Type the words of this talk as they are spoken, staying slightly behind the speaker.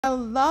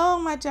Hello,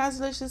 my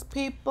jazzlicious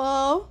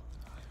people.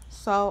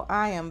 So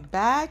I am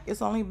back.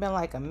 It's only been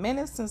like a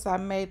minute since I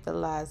made the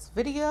last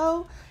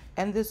video,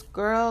 and this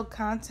girl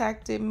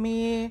contacted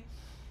me.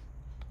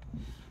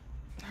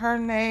 Her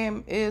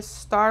name is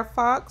Star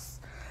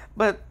Fox,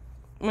 but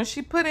when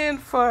she put in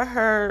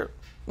her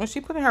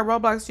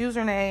Roblox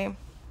username,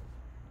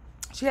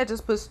 she had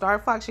just put Star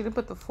Fox. She didn't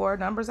put the 4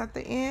 numbers at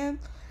the end,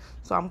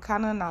 so I'm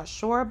kind of not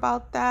sure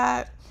about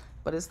that.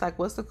 But it's like,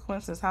 what's the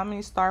coincidence? How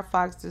many Star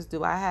Foxes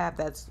do I have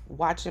that's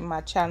watching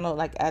my channel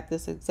like at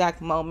this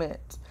exact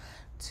moment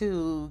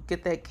to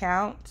get the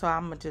account? So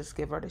I'm gonna just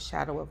give her the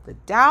shadow of the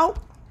doubt.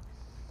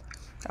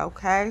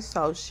 Okay,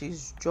 so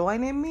she's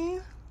joining me.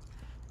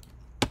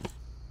 Let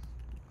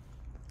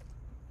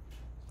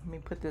me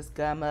put this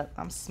gum up.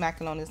 I'm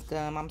smacking on this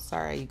gum. I'm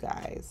sorry, you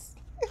guys.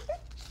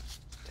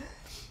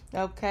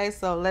 Okay,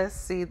 so let's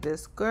see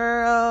this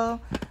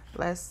girl.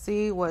 Let's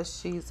see what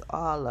she's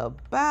all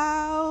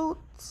about.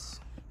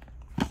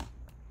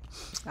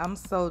 I'm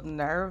so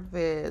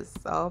nervous.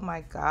 Oh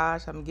my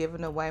gosh, I'm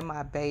giving away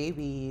my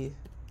baby.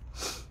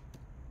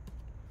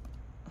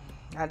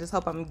 I just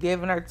hope I'm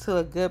giving her to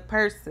a good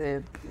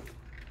person.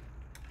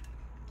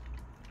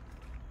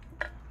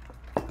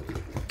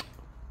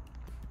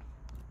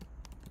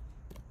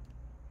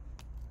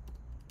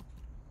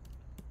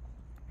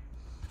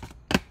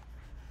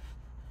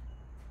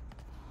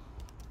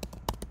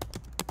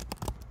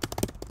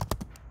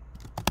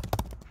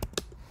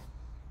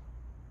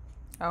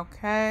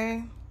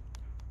 Okay.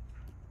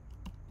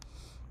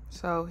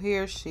 So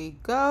here she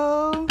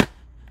goes.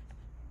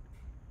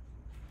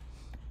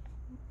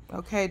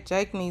 Okay,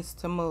 Jake needs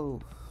to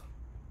move.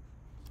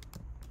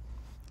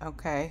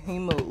 Okay, he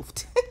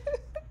moved.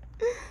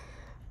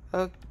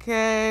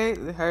 Okay,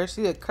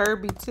 she a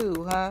Kirby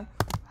too, huh?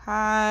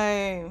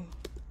 Hi.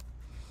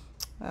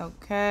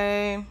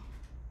 Okay.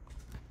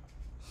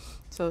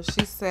 So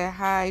she said,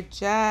 hi,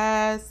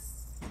 Jazz.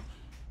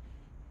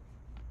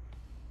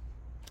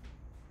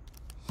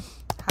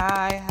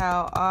 Hi,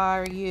 how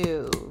are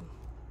you?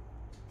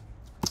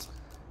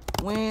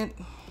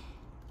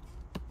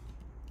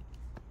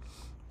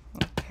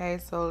 Okay,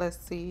 so let's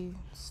see.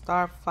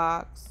 Star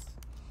Fox.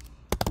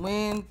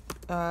 When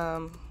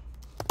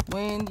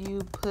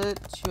you put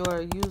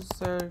your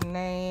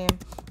username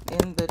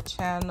in the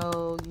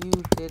channel,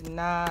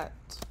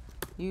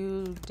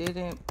 you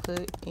didn't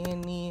put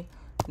any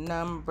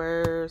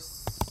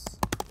numbers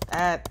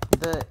at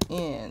the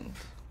end.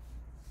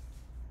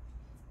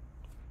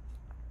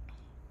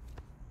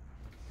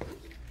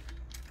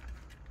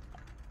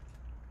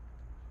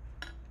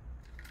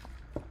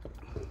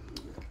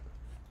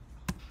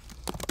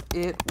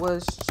 It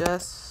was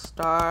just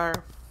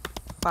Star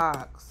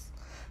Fox.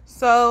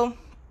 So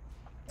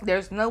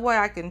there's no way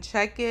I can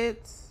check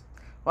it.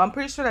 Well, I'm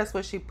pretty sure that's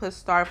what she put,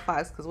 Star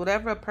Fox, because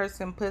whatever a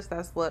person puts,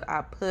 that's what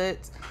I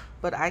put.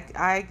 But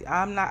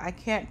I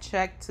can't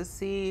check to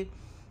see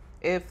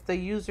if the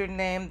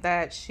username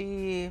that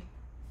she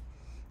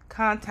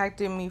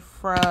contacted me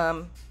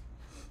from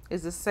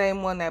is the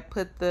same one that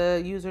put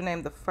the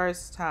username the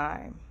first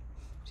time.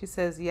 She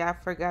says, yeah, I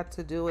forgot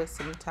to do it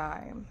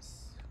sometimes.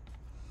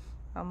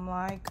 I'm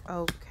like,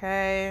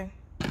 okay.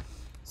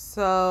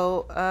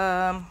 So,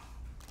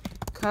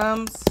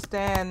 come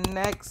stand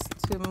next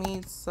to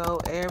me so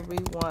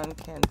everyone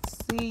can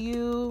see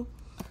you.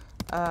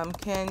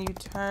 Can you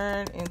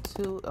turn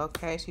into,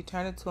 okay, she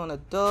turned into an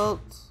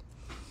adult.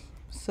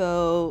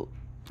 So,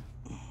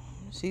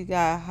 she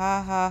got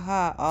ha ha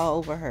ha all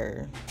over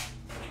her.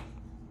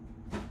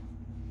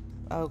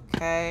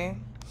 Okay.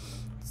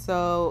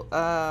 So,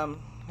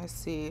 let's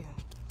see.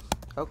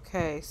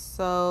 Okay,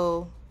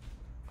 so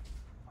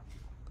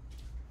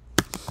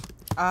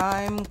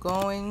I'm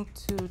going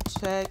to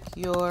check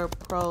your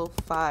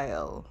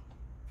profile.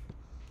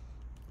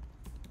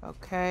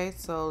 Okay,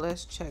 so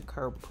let's check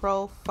her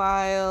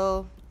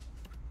profile.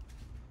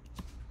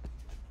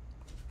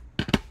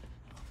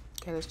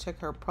 Okay, let's check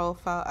her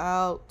profile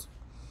out.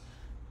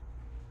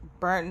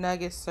 Burnt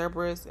Nuggets,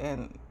 Cerberus,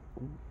 and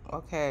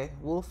okay,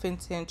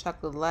 Wolfington,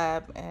 Chocolate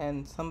Lab,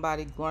 and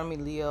somebody, Glormy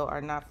Leo, are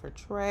not for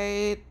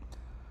trade.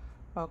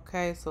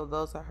 Okay, so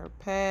those are her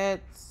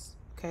pets.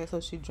 Okay, so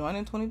she joined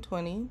in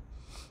 2020.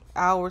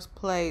 Hours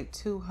played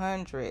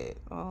 200.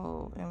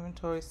 Oh,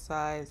 inventory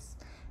size.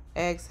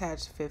 Eggs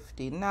hatched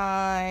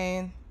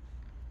 59.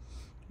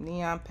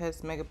 Neon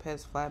pets, mega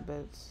pets,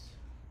 flatbeds.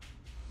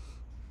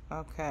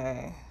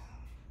 Okay.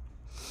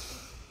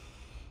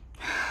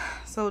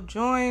 So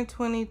join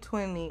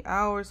 2020.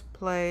 Hours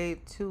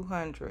played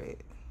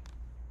 200.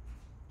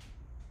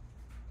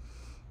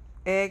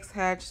 Eggs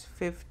hatched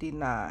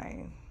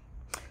 59.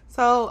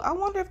 So I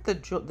wonder if the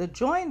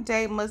join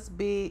date must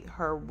be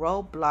her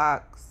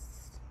Roblox.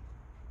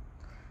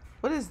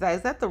 What is that?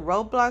 Is that the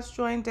Roblox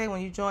join day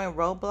when you join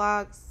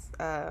Roblox?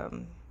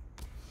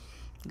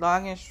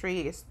 Login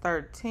streak is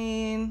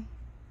 13.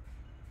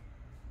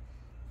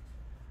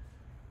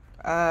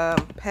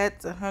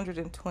 Pets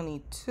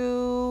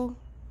 122.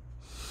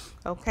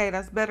 Okay,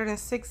 that's better than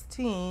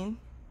 16.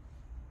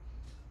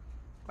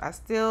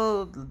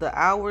 the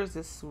hours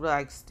is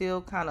like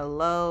still kind of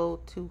low,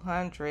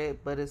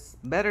 200, but it's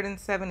better than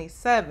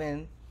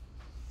 77,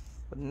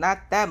 but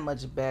not that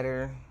much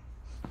better.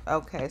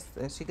 Okay,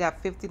 so she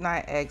got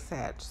 59 eggs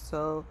hatched.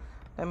 So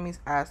let me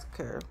ask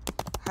her,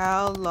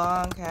 how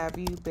long have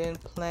you been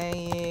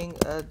playing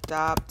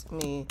Adopt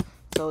Me?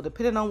 So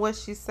depending on what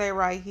she say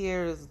right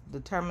here is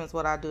determines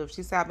what I do. If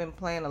she say I've been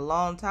playing a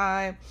long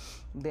time,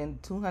 then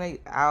 200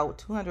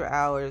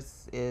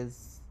 hours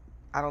is,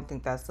 I don't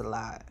think that's a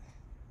lot.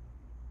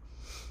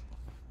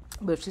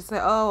 But if she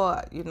said, oh,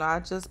 I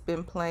just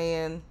been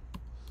playing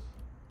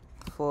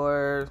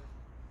for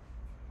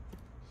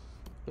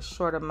a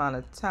short amount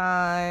of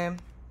time,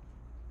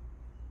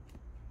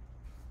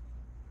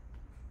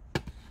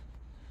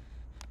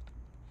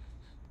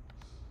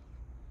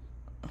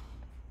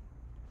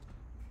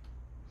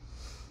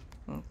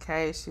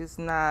 okay, she's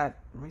not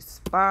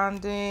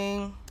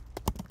responding.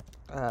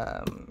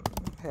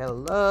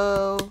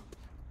 Hello.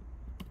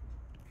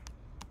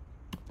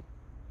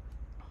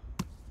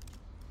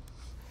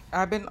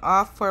 I've been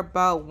off for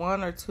about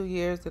 1 or 2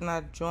 years and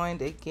I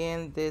joined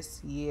again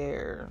this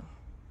year.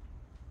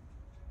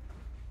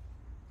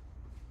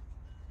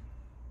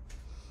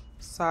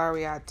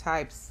 Sorry, I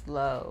typed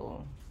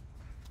slow.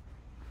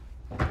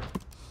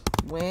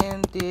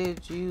 When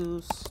did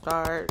you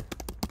start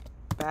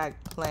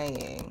back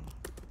playing?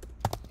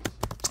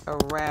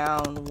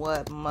 Around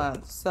what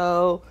month?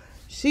 So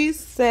she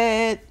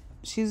said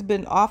she's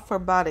been off for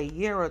about a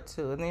year or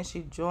two and then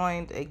she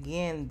joined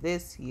again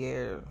this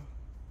year.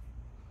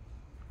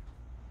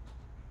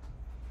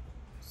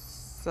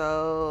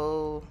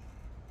 So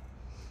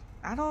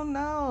I don't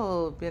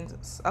know.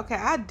 Okay,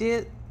 I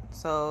did.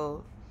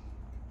 So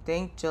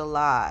think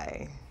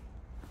July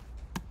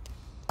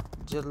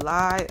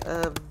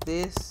of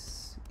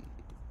this.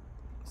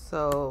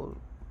 So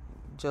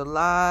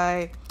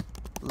July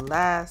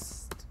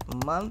last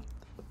month.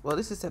 Well,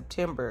 this is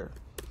September.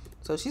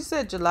 So she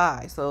said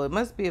July. So it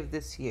must be of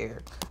this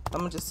year. I'm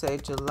gonna just say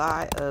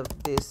July of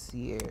this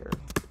year.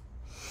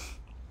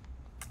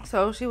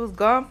 So she was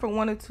gone for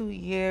 1 or 2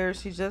 years.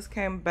 She just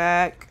came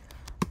back.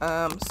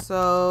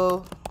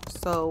 So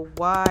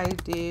why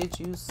did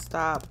you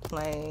stop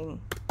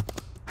playing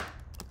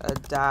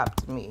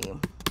Adopt Me?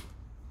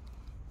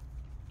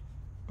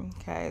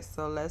 Okay,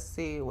 so let's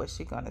see what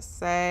she's gonna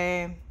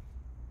say.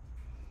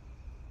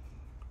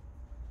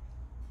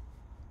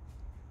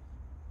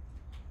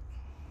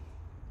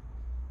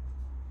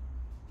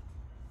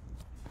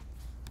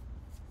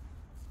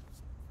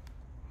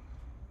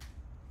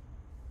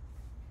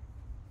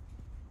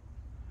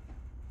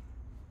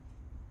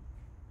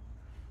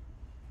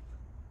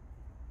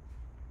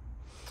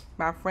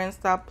 My friend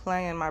stopped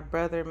playing. My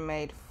brother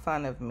made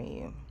fun of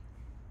me.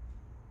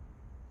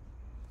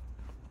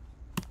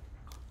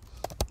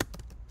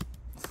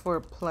 For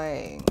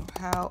playing.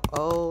 How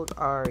old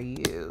are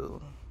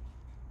you?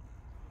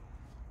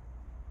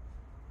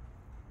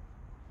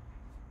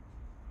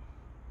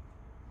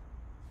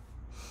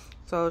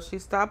 So she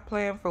stopped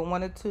playing for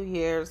 1 or 2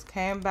 years,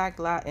 came back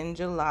in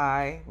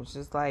July, which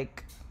is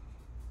like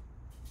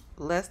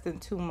less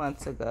than 2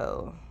 months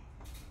ago.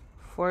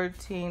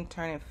 14,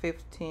 turning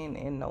 15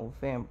 in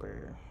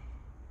November.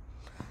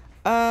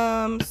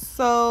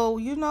 So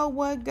you know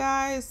what,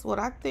 guys? What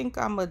I think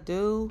I'm gonna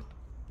do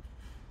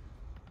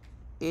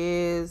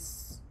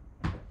is,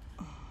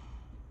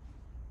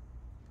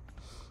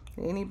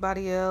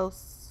 anybody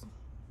else?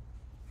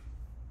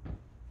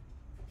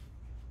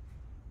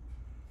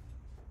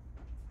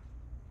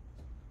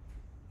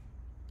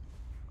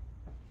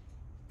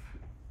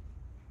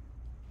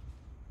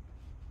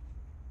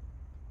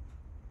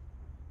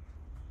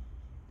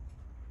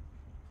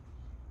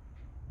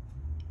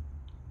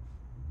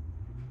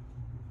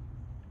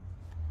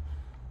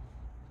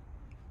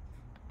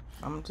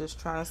 I'm just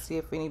trying to see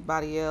if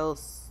anybody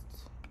else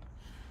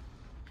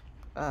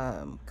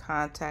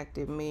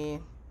contacted me.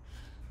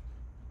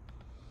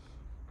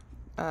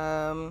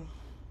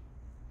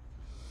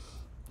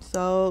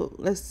 So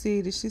let's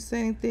see, did she say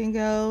anything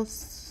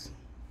else?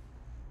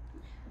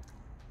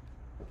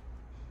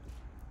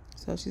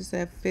 So she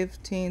said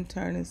 15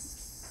 turning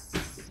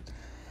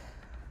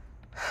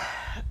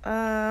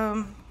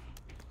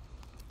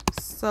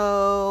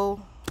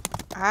so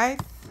I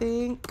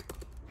think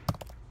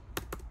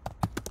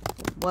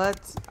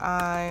what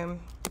I'm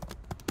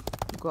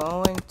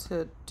going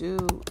to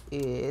do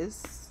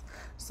is,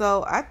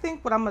 so I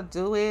think what I'm gonna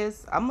do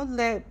is I'm gonna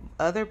let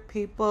other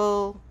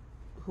people,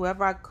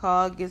 whoever I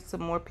call, get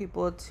some more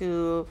people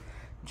to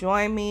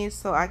join me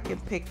so I can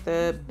pick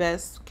the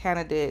best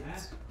candidate.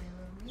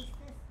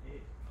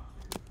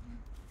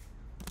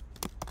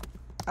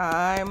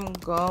 I'm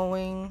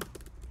going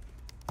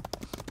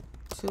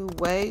to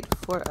wait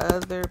for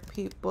other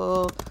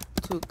people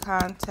to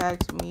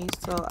contact me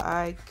so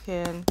I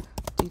can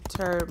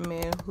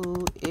determine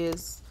who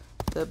is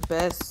the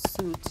best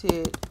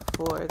suited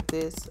for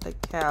this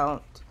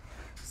account.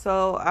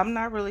 So I'm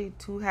not really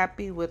too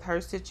happy with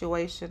her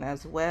situation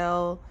as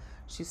well.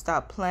 She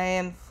stopped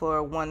playing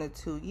for 1 or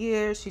 2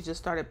 years. She just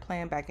started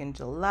playing back in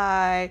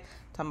July.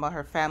 talking about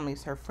her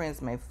families, her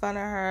friends made fun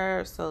of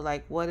her. So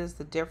like, what is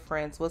the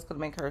difference? What's going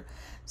to make her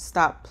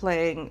stop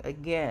playing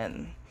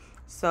again?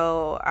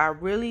 So I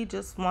really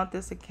just want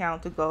this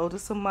account to go to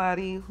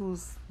somebody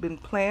who's been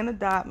playing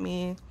Adopt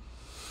Me.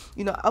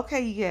 You know,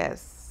 okay,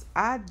 yes,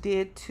 I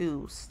did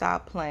too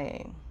stop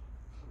playing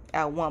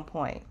at one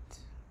point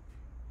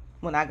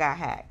when I got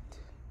hacked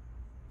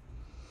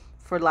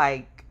for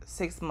like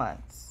 6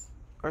 months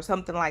or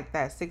something like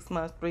that. 6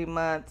 months, 3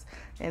 months,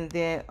 and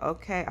then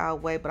okay, I'll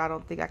wait, but I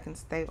don't think I can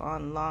stay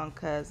on long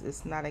because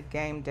it's not a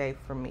game day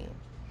for me.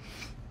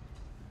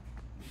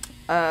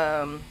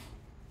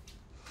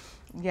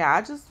 Yeah,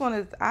 I just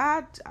wanted,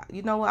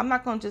 you know what, I'm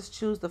not going to just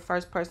choose the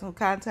first person who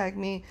contact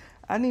me.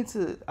 I'm going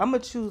to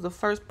choose the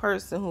first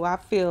person who I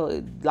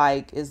feel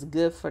like is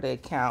good for the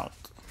account.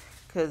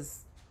 Because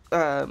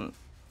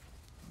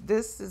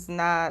this is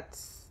not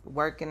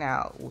working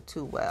out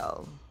too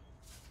well.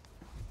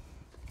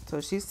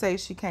 So she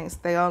says she can't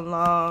stay on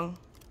long.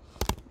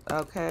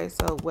 Okay,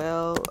 so,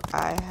 well,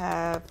 I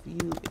have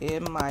you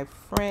in my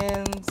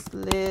friends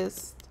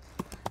list.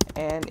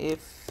 And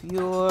if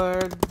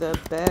you're the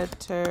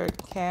better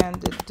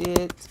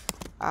candidate,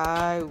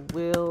 I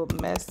will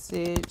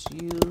message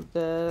you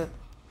the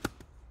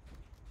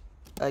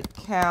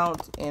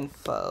account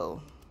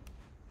info.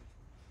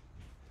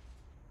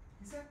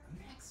 Is that the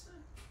mixer?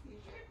 You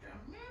hit the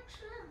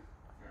mixer?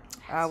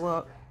 I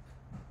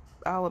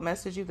will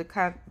message you the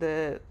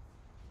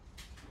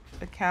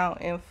account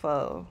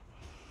info.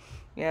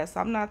 Yes,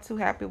 I'm not too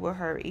happy with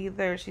her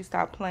either. She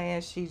stopped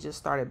playing. She just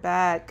started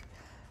back.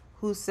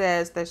 Who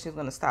says that she's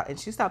going to stop? And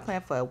she stopped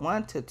playing for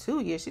 1 to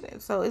 2 years.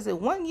 So is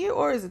it 1 year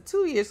or is it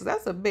 2 years? Because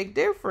that's a big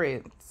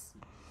difference.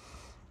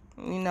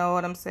 You know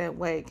what I'm saying?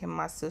 Wait, can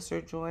my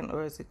sister join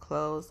or is it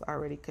closed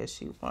already because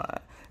she won?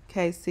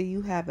 Casey,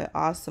 you have an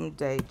awesome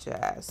day,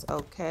 Jazz.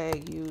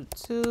 Okay, you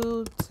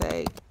too.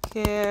 Take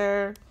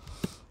care.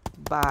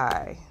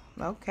 Bye.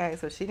 Okay,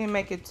 so she didn't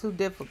make it too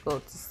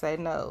difficult to say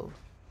no.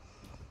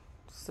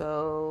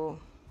 So,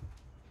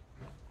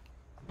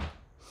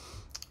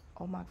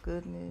 oh my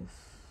goodness.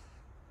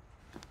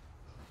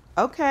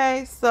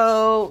 Okay,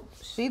 so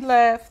she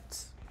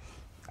left.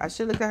 I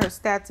should look at her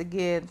stats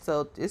again.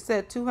 So it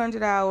said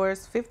 200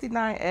 hours,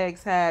 59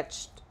 eggs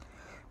hatched,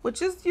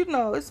 which is, you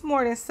know, it's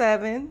more than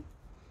 7.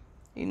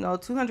 You know,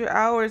 200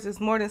 hours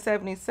is more than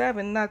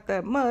 77. Not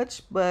that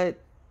much, but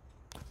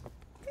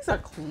these are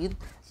clean.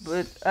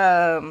 But,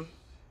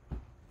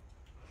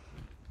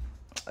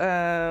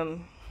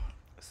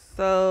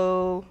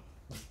 so,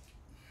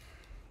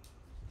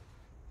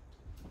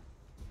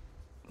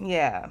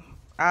 yeah,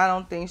 I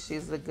don't think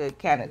she's a good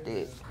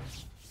candidate.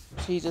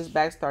 She just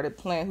started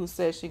playing. Who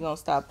says she gonna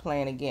stop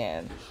playing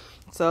again?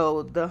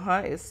 So the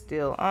hunt is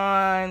still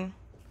on.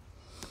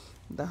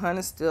 The hunt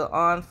is still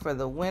on for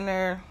the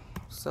winner.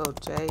 So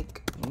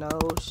Jake, no,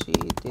 she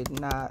did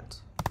not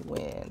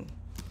win.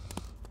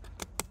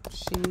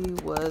 She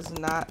was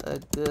not a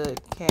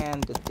good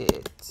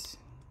candidate.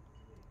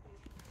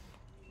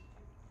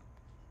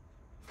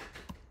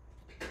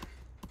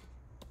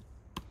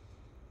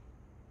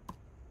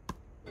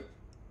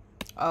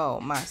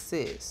 Oh, my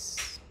sis.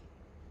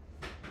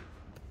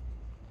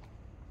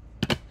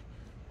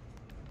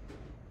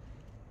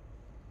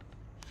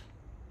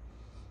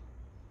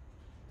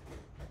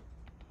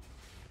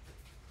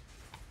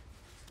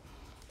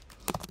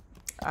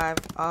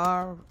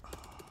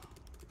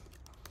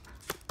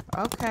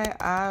 Okay,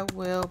 I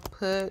will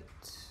put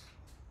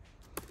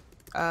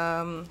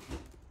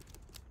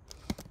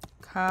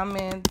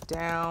comment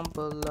down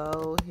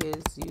below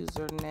his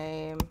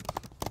username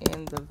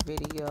in the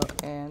video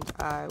and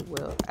I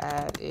will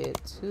add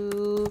it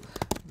to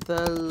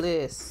the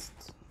list.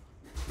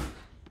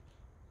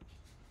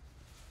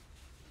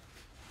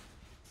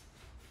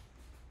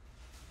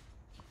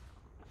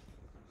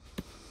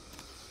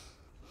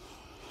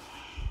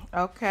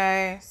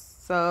 Okay,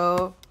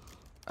 so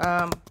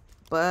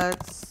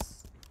but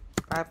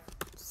I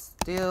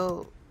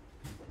still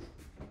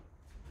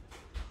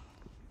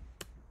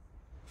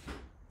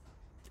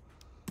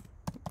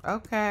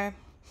okay.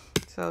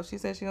 So she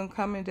said she's gonna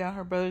comment down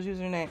her brother's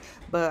username,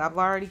 but I've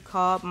already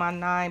called my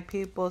 9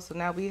 people, so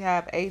now we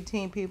have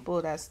 18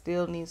 people that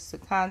still needs to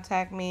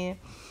contact me.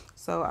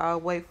 So I'll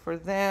wait for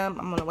them.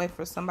 I'm gonna wait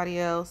for somebody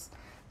else.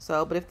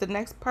 So, but if the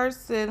next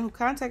person who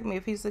contact me,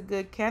 if he's a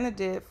good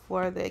candidate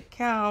for the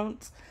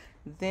account,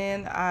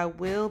 then I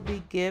will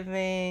be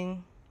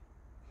giving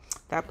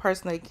that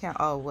person the account.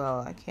 Oh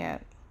well, I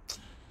can't.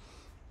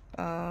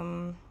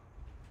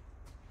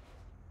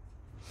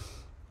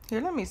 Here,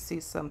 let me see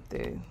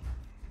something.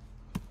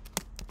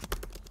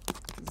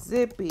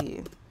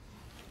 Zippy,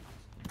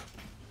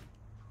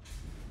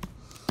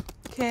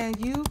 can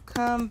you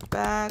come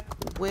back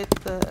with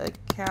the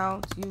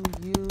account you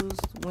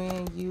used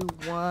when you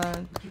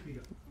won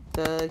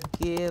the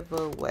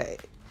giveaway?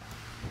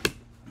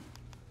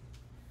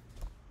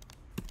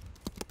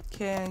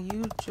 Can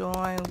you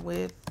join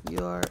with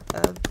your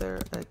other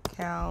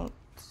account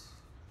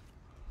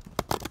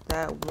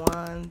that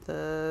won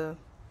the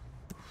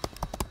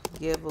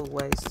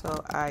giveaway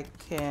so I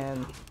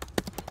can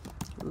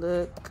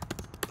Look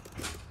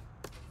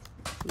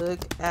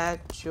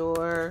at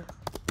your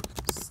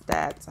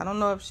stats. I don't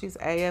know if she's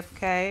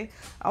AFK.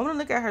 I want to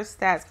look at her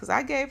stats because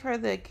I gave her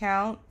the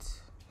account.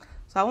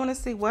 So I want to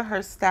see what her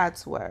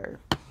stats were.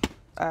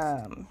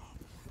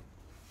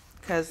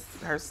 Because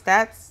her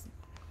stats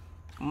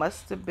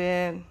must have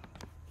been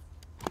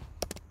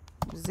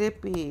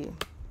zippy.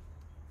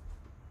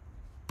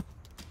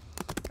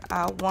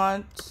 I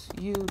want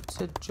you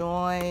to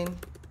join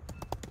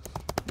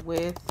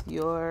with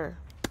your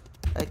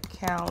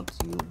account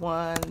you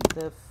won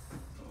the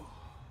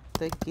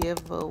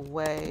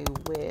giveaway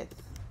with.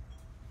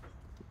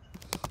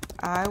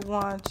 I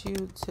want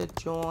you to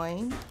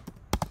join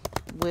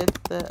with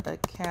the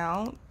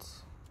account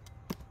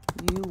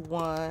you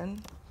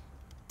won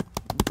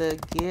the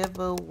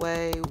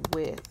giveaway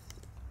with.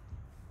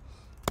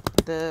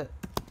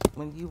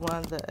 When you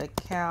won the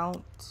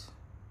account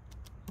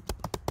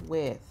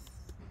with,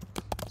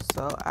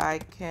 so I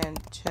can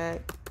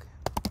check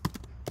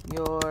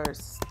your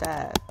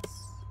stats.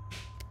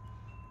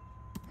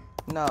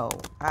 No,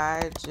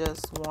 I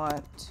just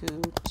want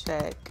to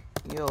check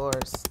your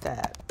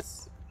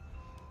stats.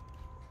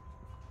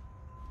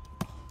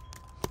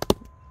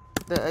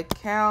 The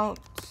account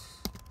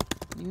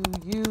you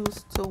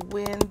used to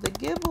win the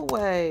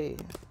giveaway.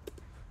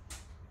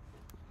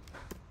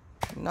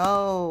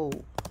 No,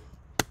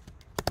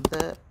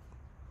 the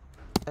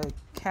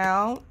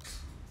account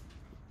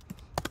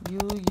you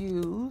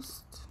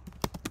used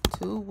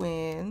to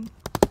win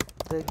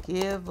the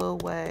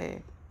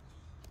giveaway.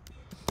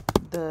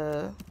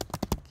 The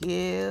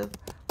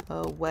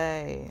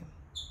giveaway.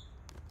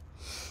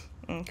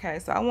 Okay,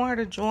 so I want her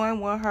to join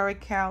with her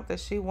account that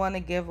she won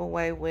a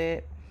giveaway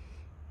with.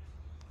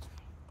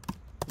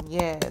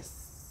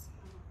 Yes.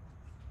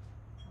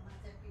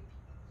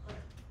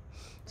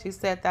 She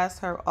said that's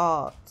her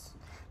alt.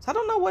 So I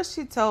don't know what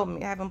she told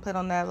me. I haven't put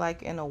on that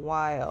like in a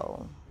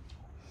while.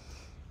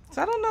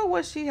 So I don't know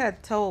what she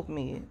had told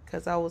me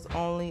because I was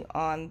only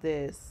on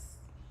this.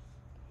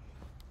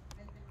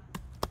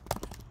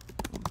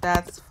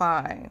 That's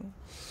fine.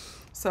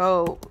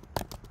 So,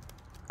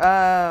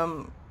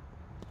 because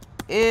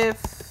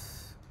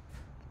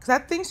I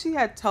think she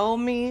had told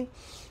me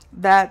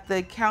that the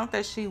account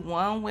that she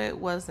won with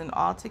was an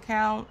alt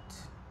account.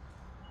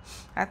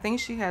 I think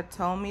she had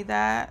told me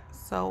that.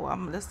 So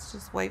let's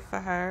just wait for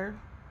her.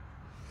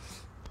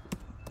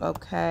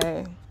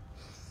 Okay.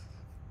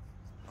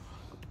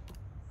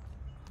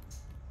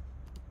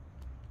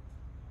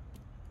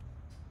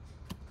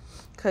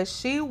 Because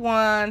she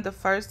won the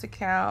first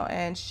account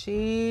and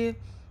she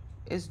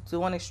is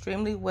doing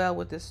extremely well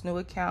with this new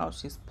account.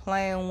 She's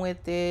playing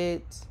with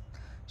it.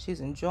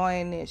 She's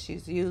enjoying it.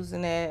 She's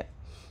using it.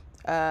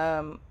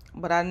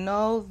 But I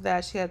know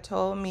that she had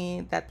told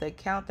me that the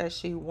account that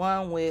she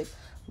won with,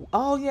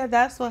 oh yeah,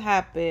 that's what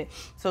happened.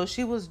 So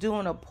she was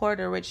doing a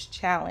Puerto Rich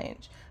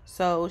challenge.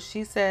 So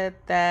she said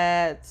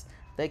that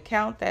the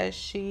account that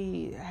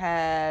she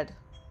had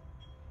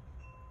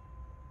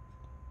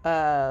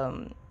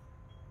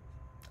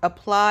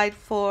applied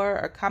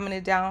for or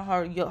commented down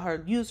her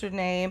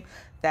username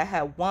that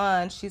had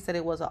won, she said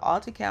it was an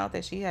alt account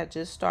that she had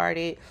just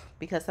started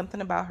because something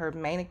about her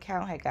main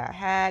account had got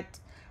hacked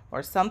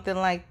or something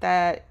like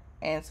that.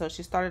 And so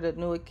she started a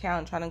new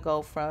account trying to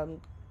go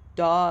from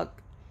dog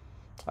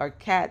or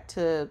cat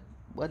to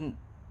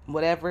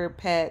whatever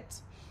pet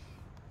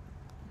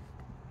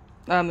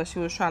that she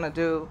was trying to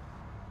do.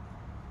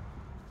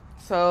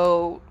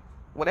 So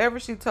whatever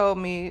she told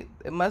me,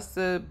 it must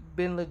have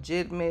been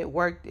legitimate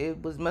work.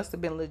 Must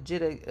have been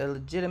a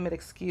legitimate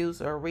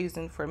excuse or a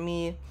reason for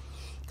me.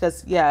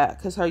 Because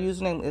her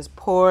username is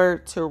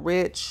Puerto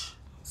Rich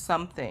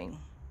something.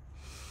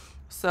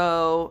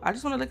 So I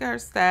just want to look at her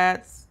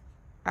stats.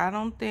 I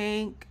don't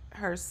think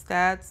her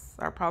stats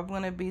are probably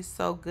going to be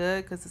so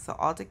good because it's an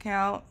alt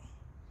account.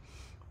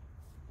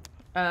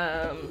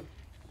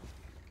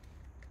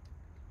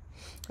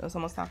 It's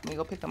almost time for me to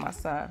go pick up my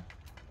son.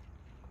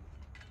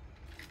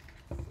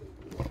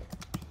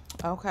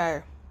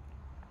 Okay.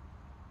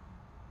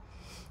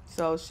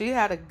 So she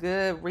had a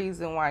good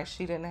reason why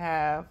she didn't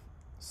have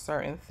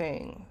certain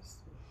things.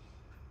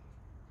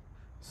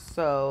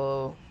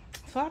 So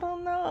I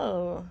don't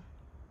know.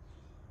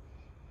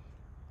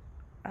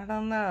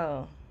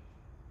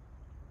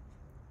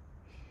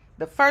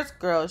 The first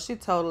girl, she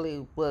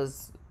totally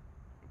was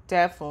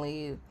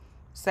definitely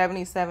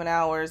 77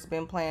 hours,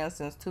 been playing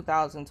since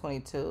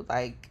 2022.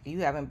 Like, you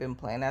haven't been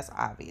playing, that's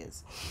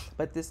obvious.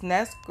 But this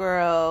next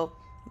girl,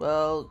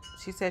 well,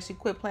 she said she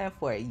quit playing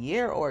for a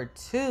year or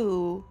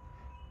two.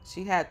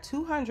 She had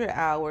 200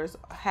 hours,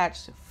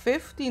 hatched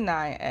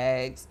 59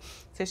 eggs.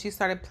 Said she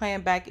started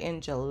playing back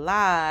in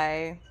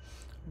July.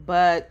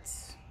 But,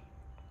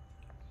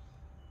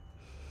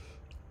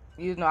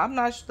 I'm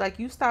not like,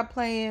 you stopped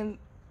playing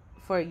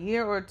for a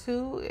year or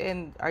two,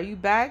 and are you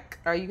back?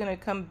 Are you gonna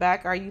come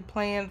back? Are you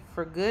playing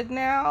for good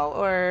now,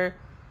 or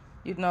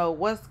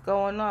what's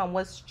going on?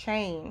 What's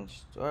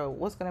changed, or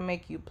what's gonna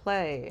make you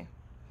play?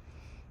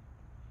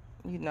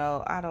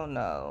 I don't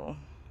know.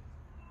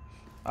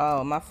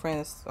 Oh, my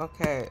friends.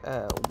 Okay.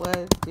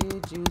 What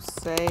did you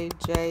say,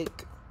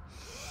 Jake?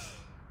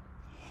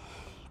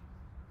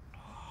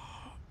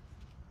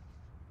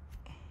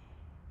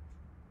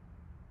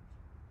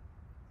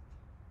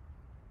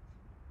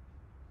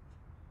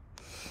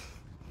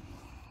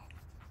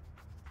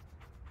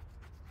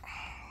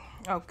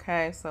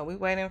 Okay, so we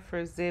waiting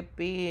for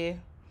Zippy.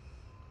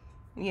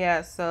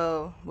 Yeah,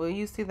 so will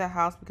you see the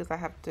house because I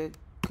have to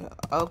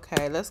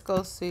okay, let's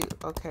go see.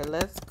 Okay,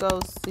 let's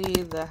go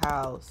see the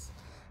house.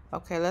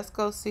 Okay, let's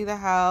go see the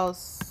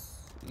house.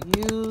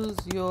 Use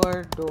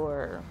your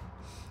door.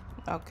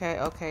 Okay,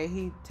 okay,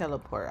 he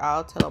teleport.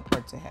 I'll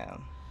teleport to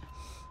him.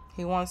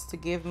 He wants to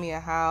give me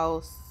a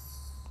house.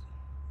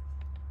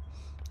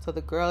 So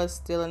the girl is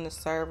still in the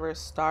server,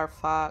 Star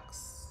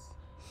Fox.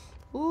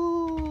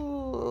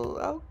 Ooh,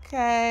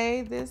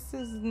 okay. This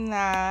is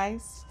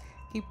nice.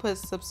 He put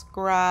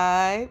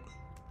subscribe.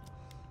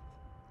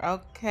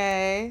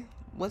 Okay.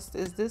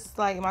 Is this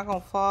like, am I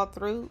gonna fall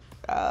through?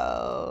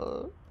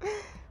 Oh.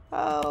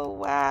 Oh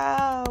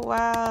wow.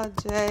 Wow,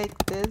 Jake.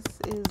 This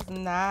is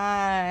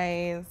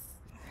nice.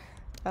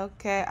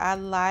 Okay, I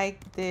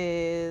like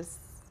this.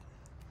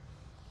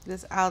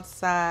 This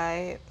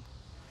outside.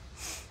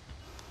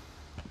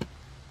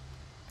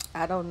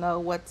 I don't know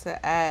what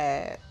to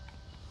add.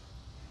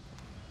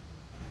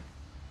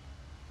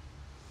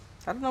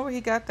 I don't know where he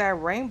got that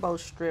rainbow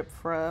strip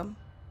from.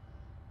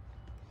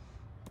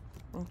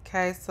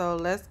 Okay, so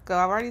let's go.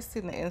 I've already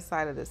seen the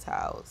inside of this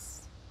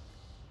house.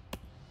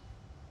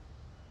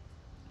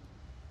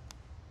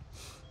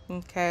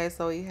 Okay,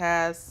 so he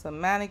has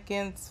some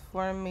mannequins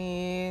for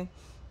me,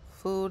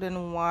 food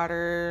and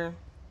water.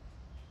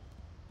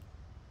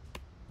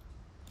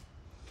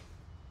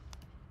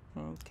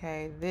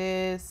 Okay,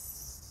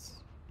 this,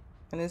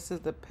 and this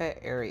is the pet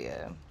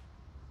area.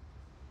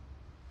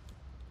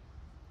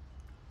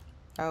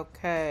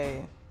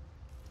 Okay.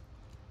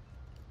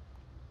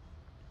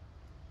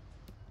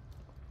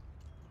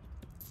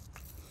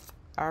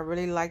 I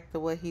really like the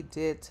way he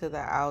did to the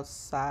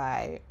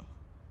outside.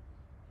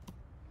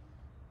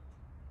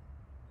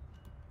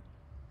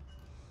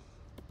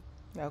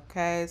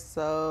 Okay,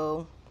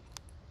 so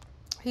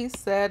he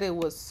said it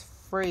was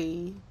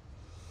free,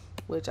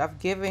 which I've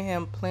given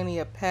him plenty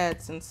of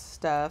pets and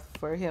stuff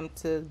for him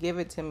to give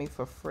it to me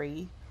for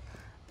free.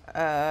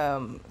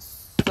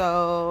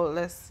 So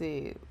let's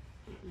see.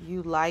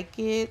 You like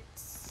it?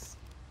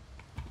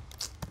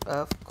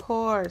 Of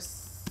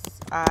course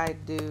I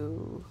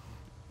do.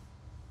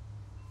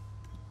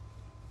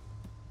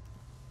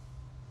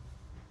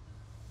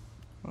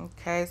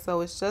 Okay,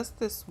 so it's just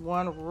this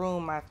one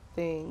room, I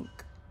think.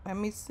 Let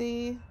me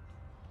see.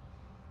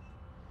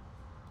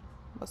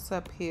 What's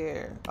up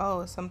here?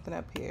 Oh, it's something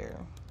up here.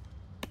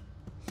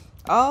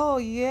 Oh,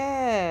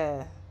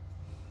 yeah.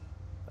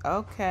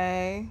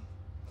 Okay.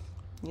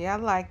 Yeah, I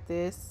like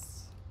this.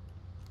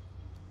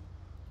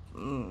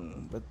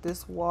 But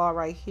this wall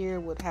right here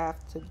would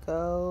have to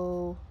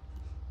go.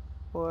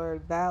 Or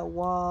that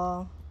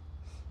wall.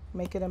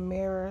 Make it a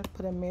mirror.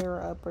 Put a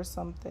mirror up or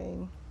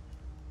something.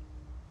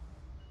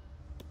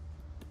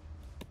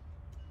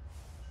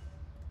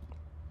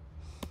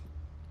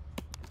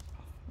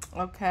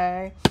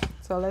 Okay.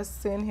 So let's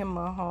send him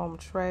a home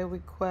trade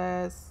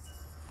request.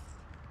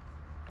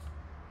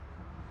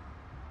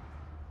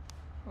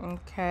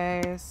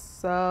 Okay,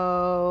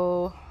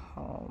 so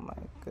oh my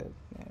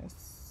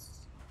goodness.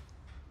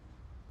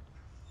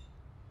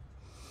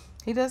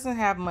 He doesn't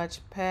have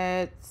much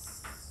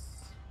pets.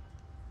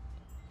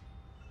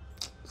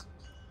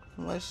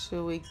 What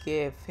should we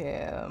give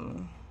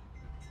him?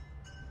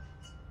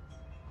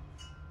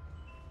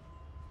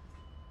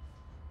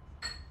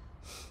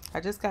 I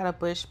just got a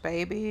bush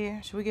baby.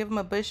 Should we give him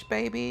a bush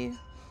baby?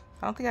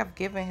 I don't think I've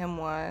given him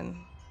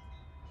one.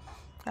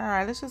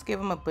 Alright, let's just give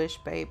him a bush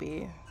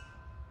baby.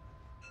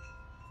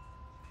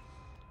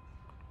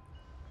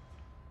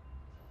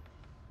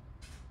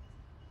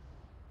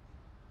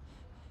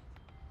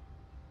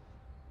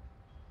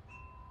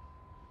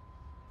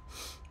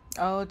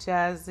 Oh,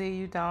 Jazzy,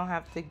 you don't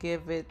have to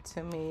give it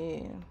to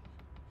me.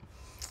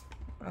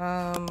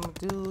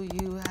 Do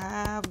you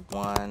have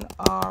one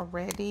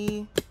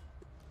already?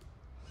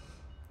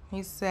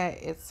 He said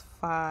it's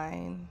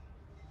fine.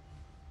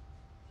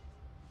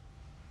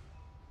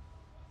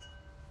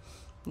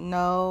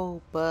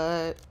 No,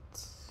 but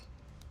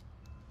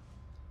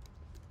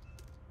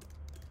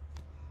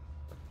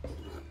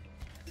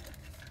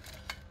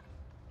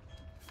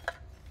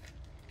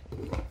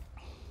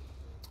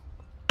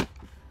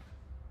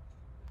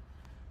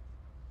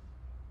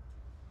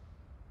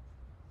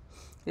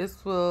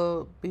this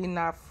will be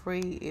not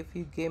free if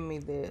you give me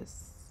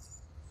this.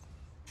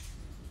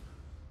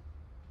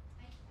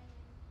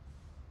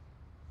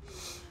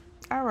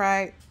 All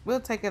right, we'll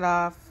take it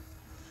off.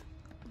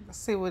 Let's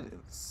see what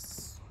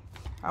it's.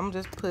 I'm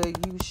just put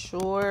you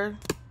sure.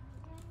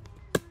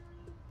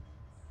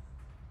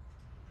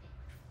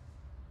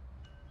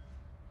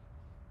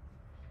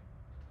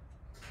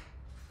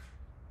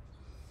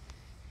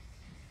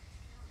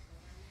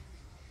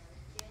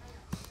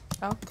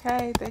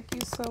 Okay, thank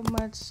you so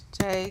much,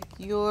 Jake.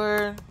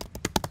 You're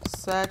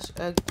such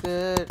a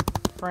good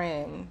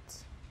friend.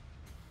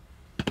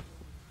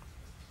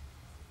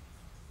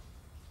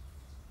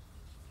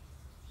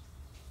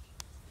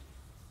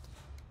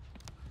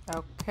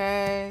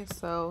 Okay,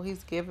 so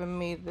he's giving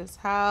me this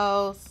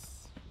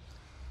house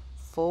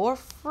for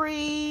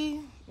free.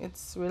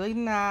 It's really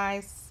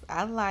nice.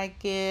 I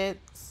like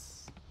it.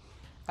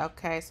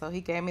 Okay, so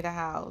he gave me the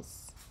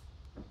house.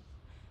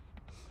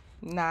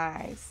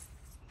 Nice.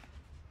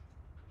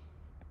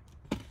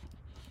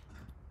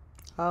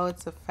 Oh,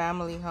 it's a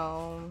family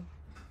home.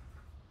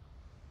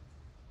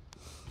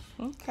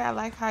 Okay, I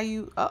like how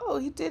you. Oh,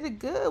 he did it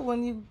good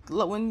when you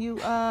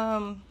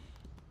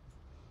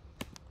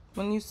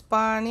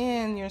spawn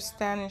in. You're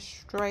standing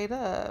straight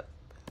up.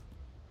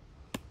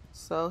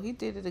 So he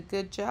did it a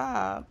good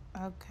job.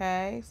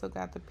 Okay, so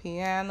got the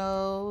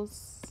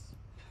pianos.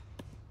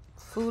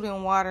 Food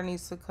and water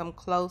needs to come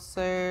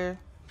closer.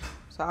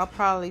 So I'll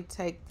probably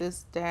take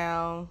this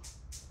down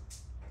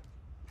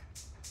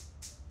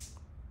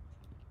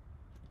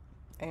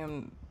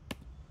and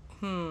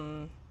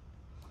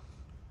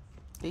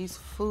these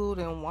food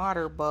and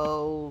water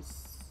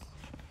bowls.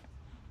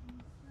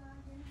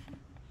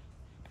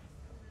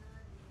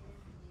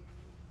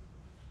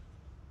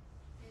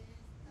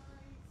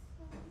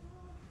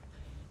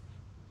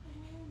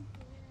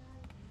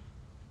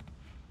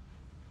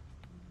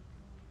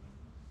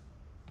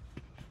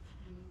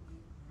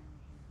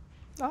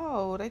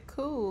 Oh, they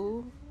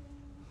cool.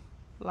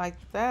 Like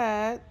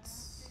that.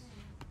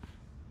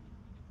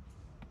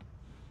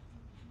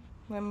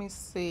 Let me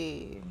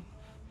see.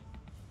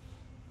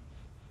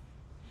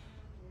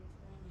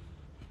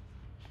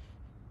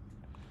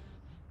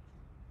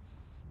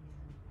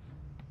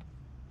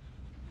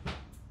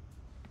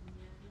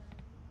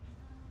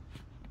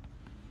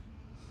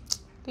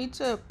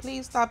 Teacher,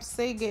 please stop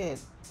singing.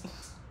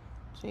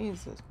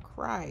 Jesus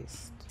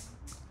Christ.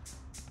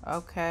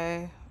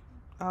 Okay.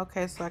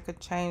 Okay, so I could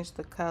change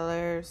the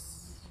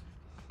colors.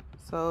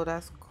 So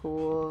that's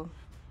cool.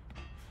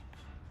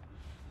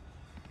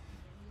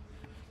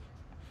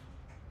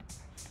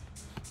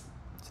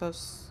 So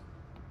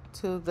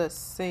to the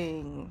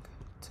sign,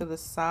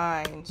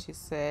 she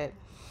said,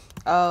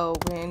 oh,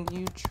 when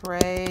you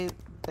trade,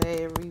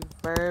 they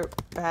revert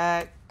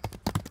back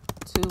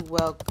to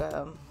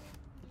welcome.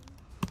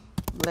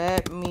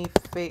 Let me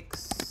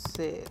fix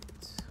it.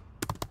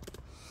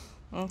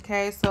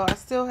 Okay, so I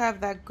still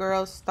have that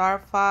girl Star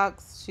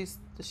Fox.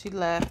 She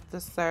left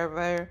the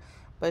server,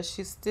 but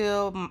she's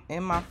still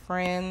in my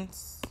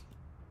friends.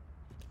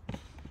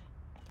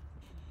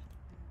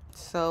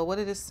 So what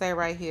did it say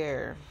right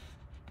here?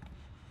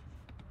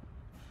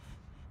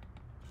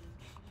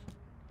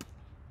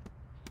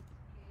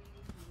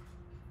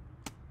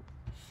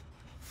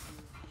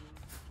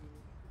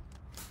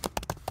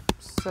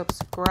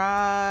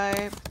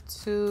 Subscribe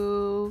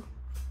to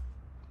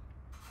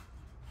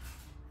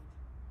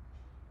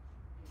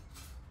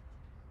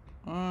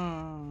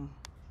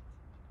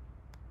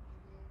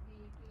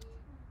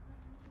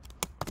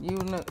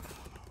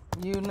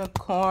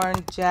Unicorn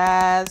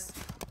Jazz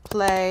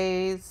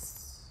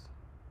Plays,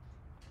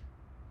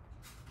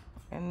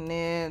 and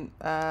then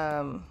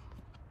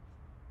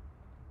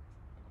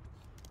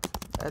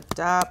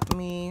Adopt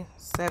Me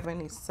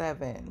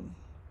 77.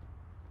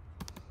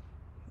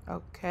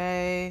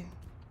 Okay,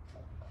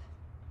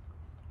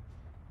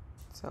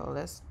 so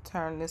let's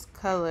turn this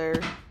color.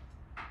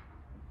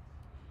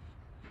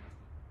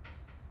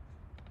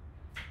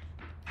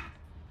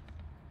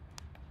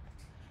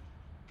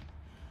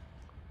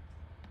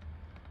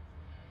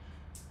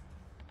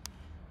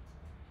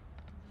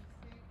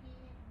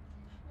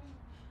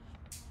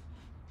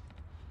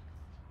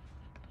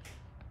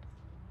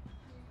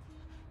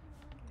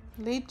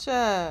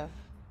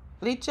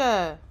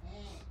 Lecha,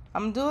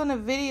 I'm doing a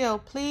video,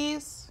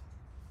 please.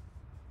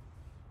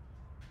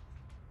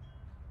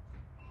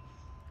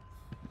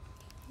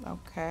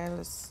 Okay,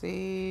 let's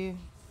see.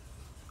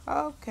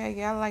 Okay,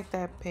 yeah, I like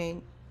that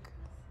pink.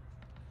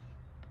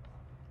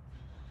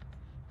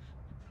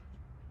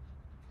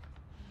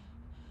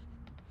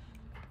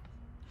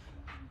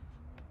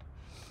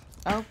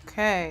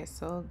 Okay,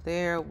 so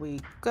there we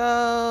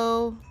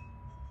go.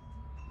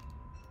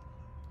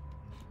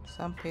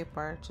 Some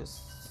people are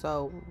just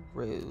so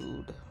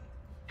rude.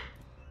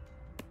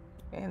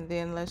 And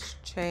then let's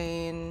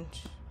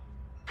change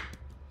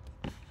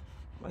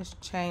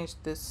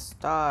this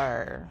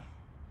star.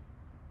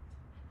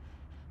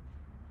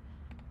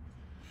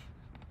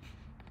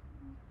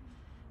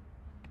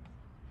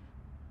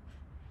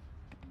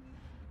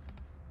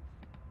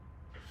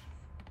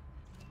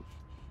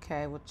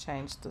 Okay, we'll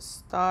change the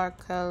star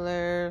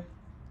color.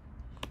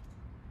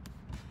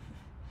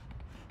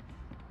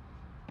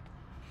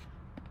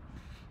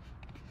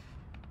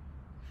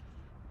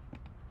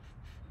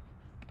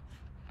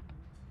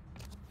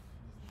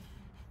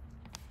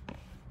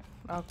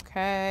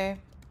 Okay.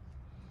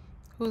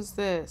 Who's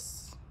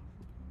this?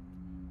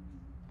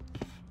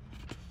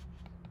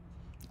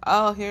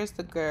 Oh, here's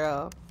the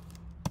girl.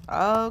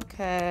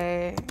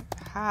 Okay.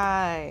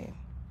 Hi.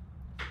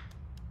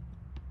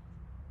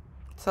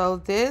 So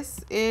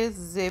this is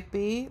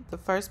Zippy, the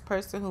first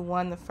person who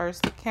won the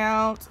first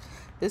account.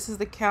 This is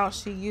the account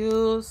she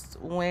used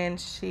when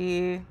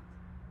she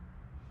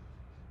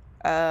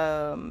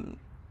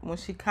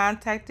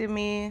contacted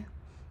me.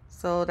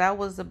 So that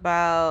was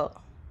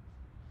about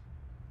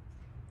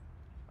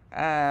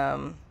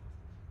yeah,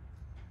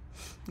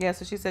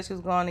 so she said she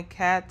was going to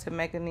Cat to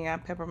make a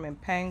neon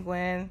peppermint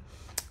penguin.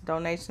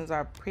 Donations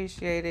are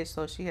appreciated.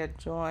 So she had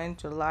joined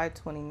July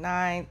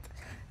 29th.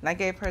 And I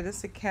gave her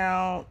this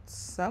account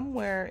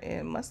somewhere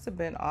in, must have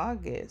been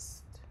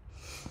August.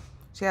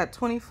 She had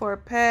 24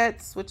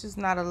 pets, which is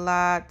not a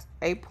lot.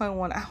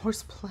 8.1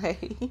 hours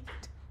played.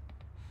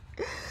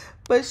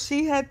 But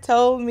she had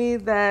told me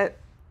that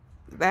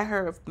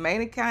her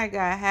main account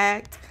got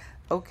hacked.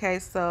 Okay,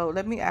 so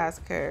let me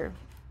ask her.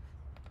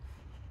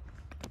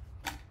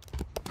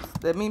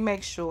 Let me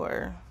make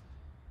sure.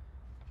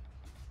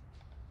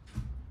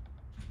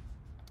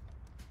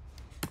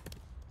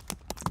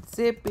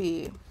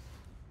 Zippy.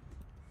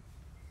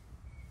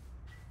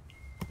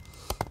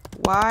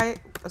 Why?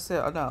 I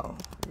said, oh no.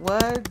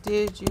 What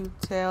did you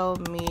tell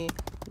me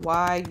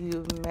why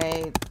you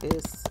made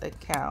this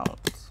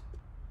account?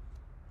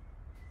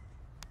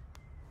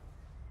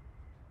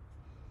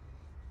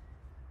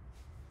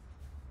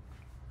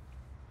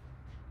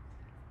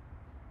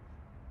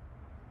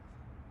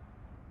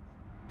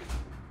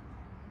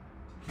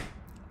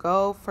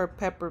 Go for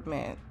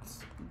peppermint.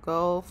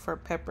 Go for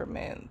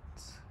peppermint.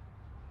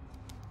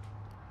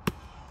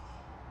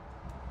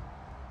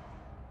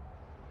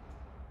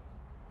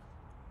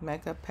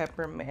 Make a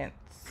peppermint.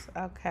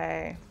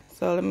 Okay.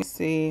 So let me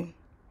see.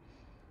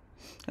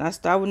 I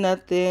start with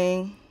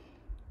nothing.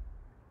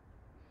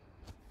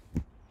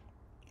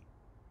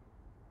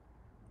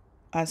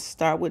 I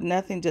start with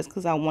nothing just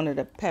because I wanted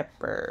a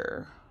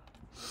pepper.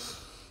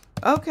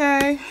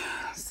 Okay.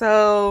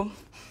 So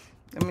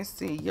let me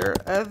see. Your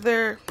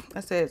other,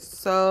 I said,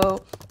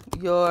 so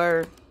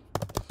your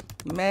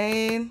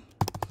main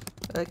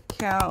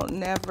account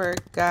never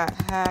got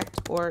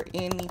hacked or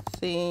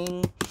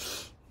anything.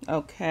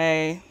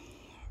 Okay.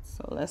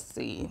 So let's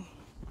see.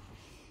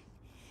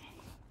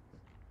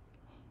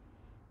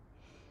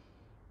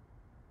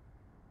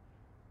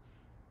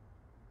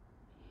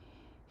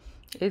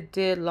 It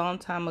did long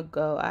time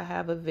ago. I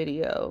have a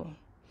video.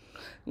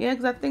 Yeah,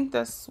 because I think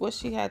that's what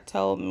she had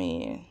told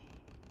me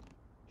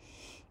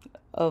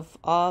of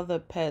all the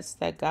pets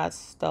that got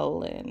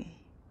stolen.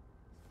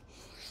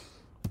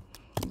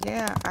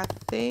 Yeah, I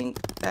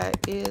think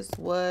that is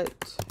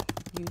what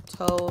you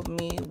told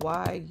me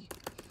why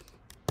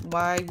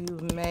you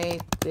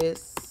made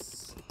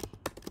this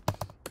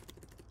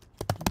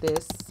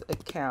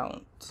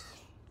account.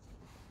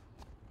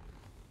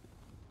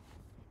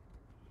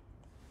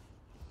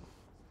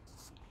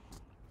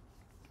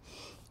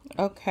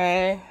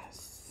 Okay,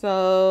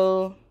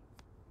 so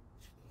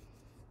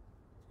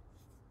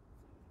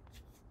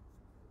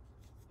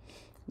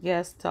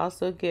yes, to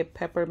also get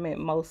peppermint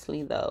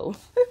mostly though.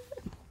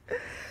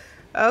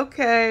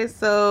 Okay,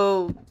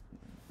 so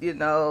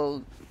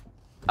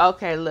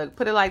okay, look,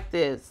 put it like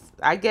this.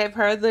 I gave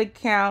her the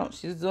account.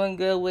 She's doing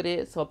good with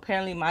it. So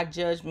apparently my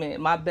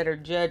better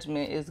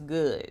judgment is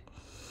good.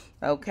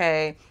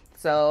 Okay.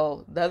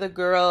 So the other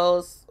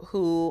girls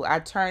who I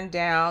turned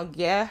down,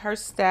 yeah, her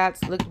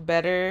stats look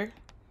better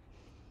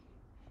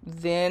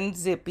than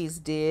Zippy's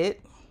did.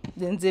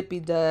 Than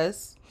Zippy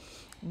does.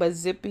 But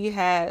Zippy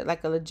had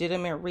like a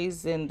legitimate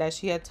reason that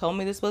she had told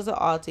me this was an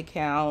alt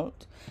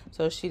account.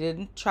 So she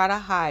didn't try to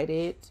hide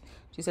it.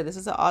 She said, this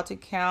is an alt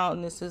account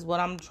and this is what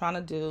I'm trying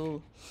to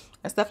do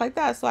and stuff like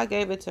that. So I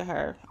gave it to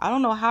her. I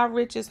don't know how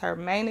rich is her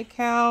main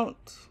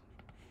account.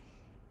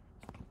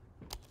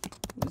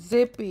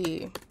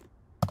 Zippy.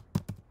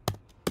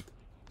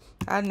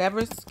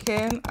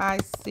 Can I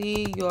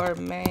see your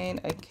main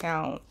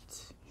account?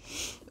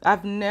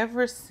 I've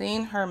never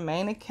seen her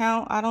main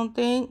account, I don't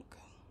think.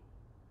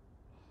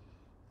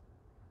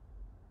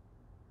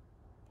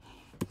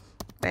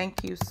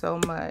 Thank you so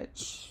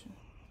much.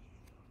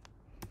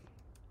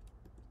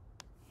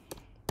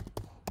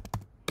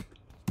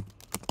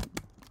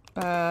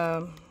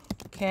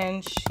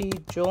 Can she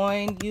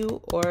join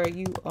you or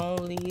you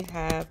only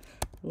have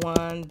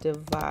one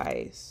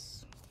device?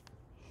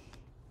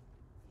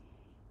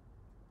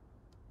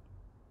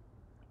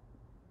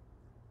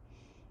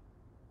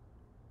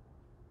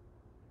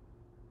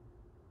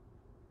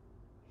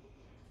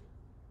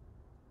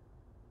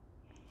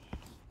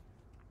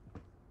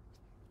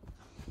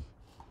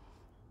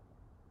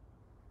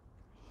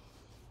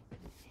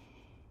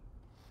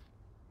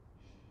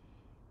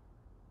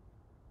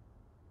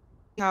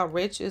 How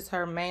rich is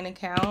her main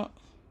account?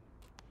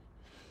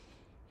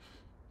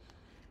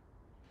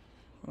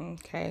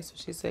 Okay, so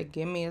she said,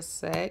 give me a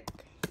sec.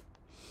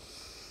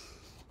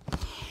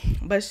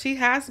 But she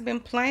has been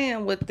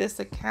playing with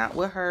this account,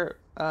 with her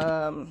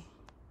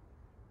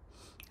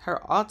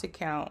alt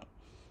account.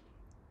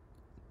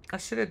 I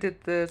should have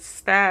did the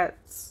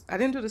stats. I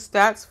didn't do the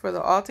stats for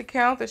the alt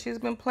account that she's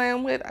been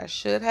playing with. I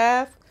should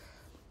have.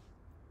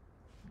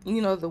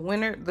 The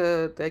winner,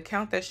 the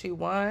account that she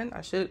won.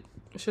 I should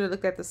Should have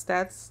looked at the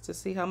stats to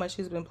see how much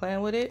she's been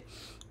playing with it.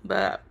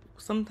 But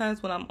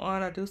sometimes when I'm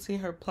on, I do see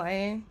her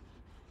playing.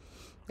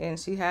 And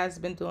she has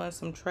been doing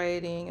some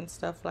trading and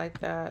stuff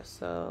like that.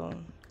 So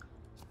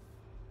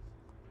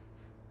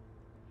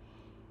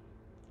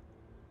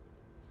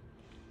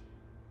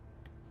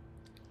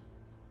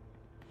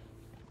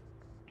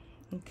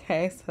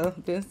okay, so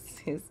this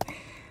is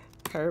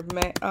her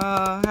man.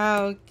 Oh,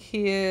 how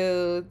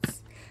cute.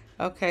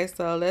 Okay,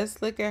 so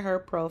let's look at her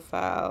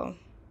profile.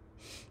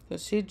 So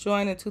she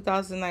joined in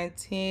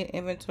 2019,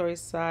 inventory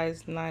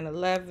size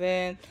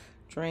 911,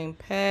 dream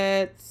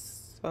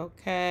pets.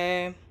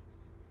 Okay.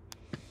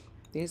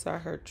 These are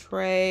her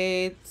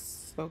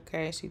trades.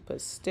 Okay, she put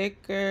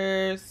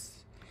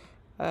stickers.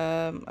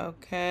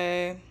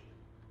 Okay.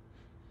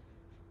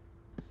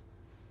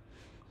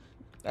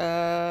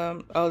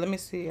 Oh, let me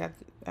see. I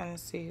didn't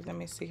see. Let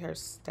me see her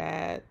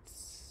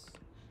stats.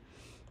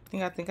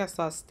 I think I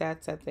saw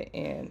stats at the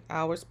end.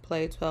 Hours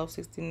played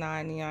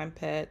 1269, neon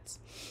pets,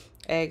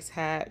 eggs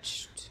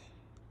hatched.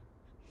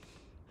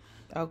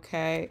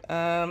 Okay.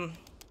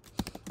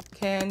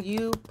 Can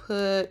you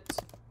put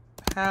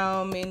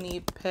how many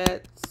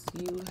pets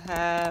you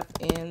have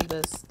in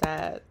the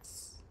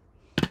stats?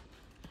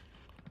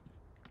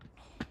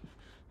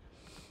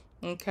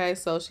 Okay,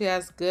 so she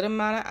has good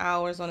amount of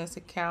hours on this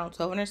account,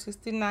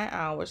 1269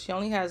 hours. She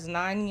only has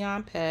 9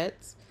 neon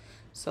pets,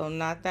 so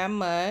not that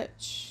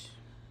much.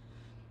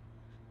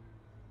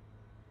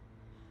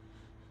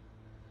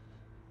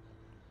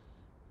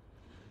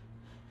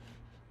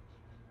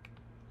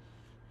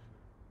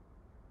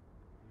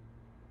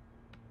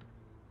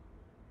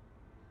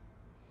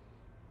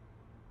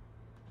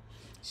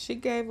 She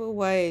gave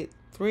away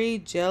 3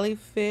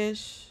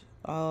 jellyfish.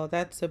 Oh,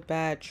 that's a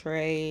bad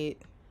trade.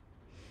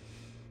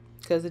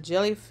 Because the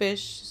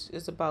jellyfish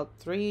is about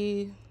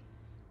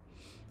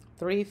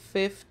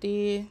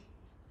 350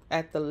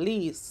 at the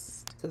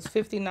least. Because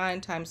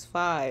 59 times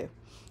 5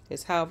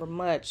 is however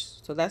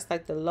much. So that's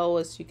like the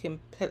lowest you can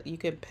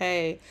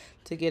pay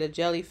to get a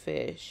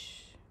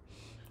jellyfish.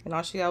 And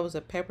all she got was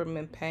a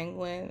peppermint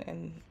penguin.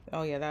 And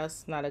oh yeah,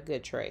 that's not a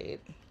good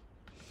trade.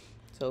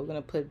 So we're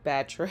gonna put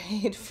bad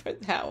trade for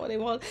that one.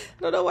 I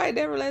don't know why it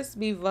never lets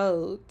me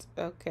vote.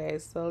 Okay,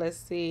 so let's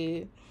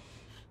see.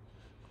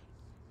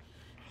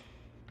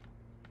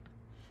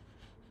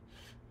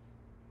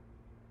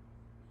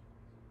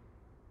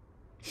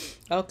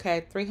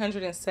 Okay,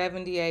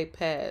 378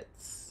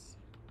 pets.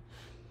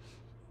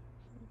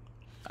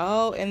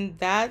 Oh, and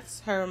that's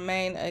her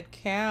main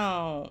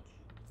account.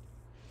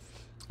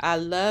 I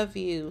love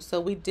you.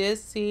 So we did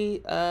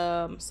see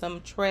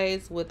some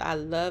trades with I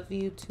love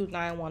you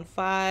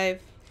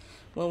 2915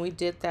 when we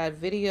did that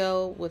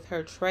video with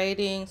her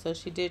trading. So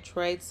she did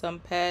trade some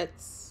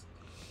pets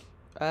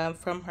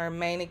from her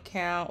main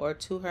account or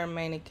to her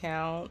main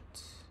account.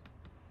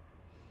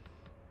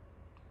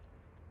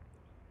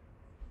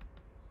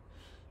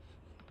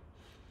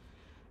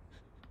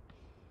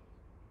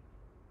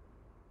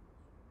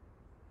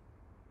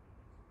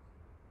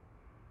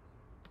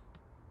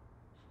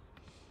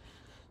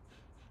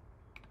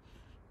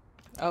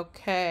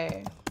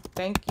 Okay,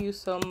 thank you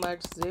so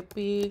much,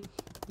 Zippy.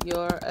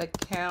 Your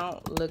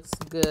account looks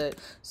good.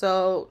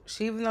 So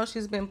even though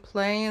she's been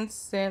playing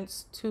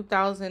since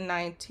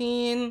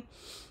 2019,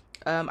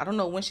 I don't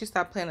know when she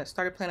started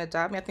playing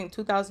Adopt Me. I think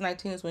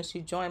 2019 is when she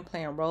joined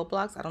playing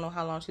Roblox. I don't know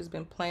how long she's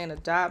been playing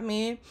Adopt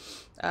Me,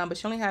 but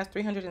she only has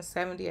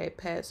 378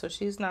 pets, so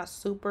she's not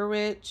super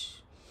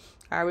rich.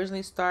 I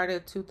originally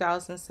started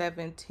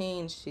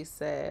 2017, she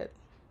said.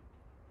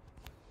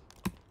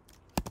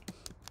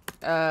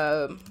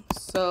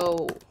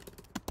 So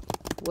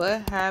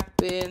what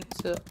happened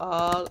to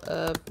all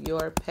of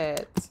your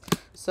pets?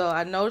 So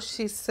I know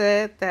she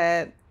said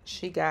that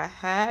she got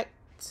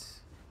hacked.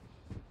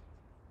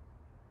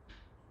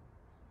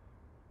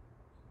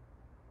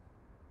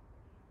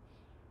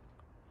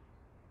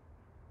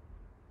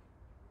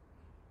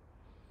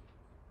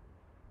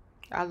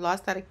 I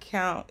lost that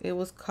account. It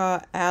was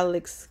called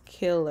Alex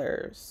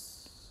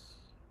Killers.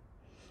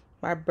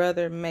 My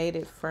brother made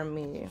it for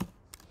me.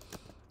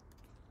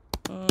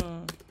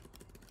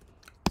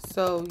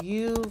 So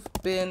you've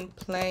been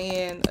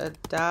playing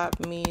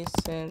Adopt Me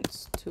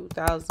since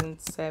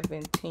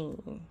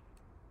 2017.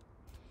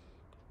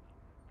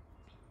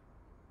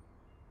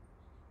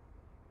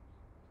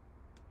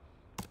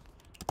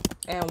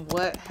 And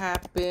what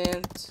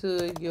happened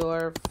to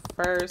your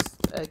first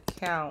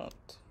account?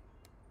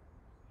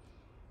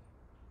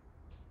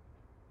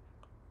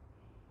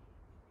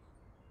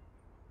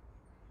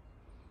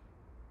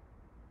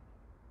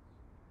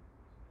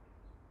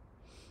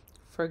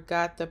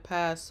 Forgot the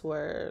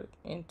password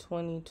in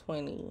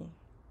 2020.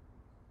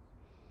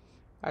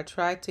 I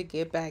tried to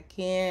get back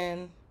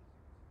in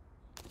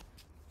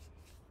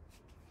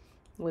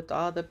with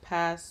all the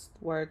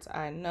passwords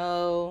I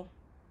know.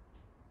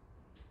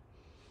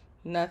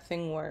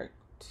 Nothing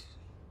worked.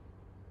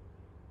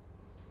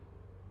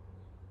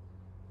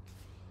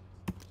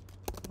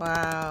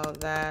 Wow,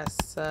 that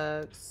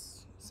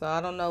sucks. So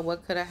I don't know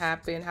what could have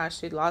happened, how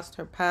she lost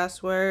her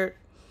password.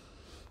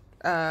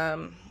 But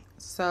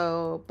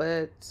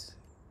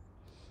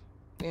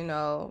you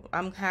know,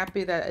 I'm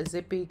happy that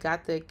Zippy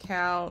got the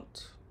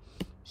account.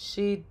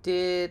 She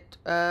did.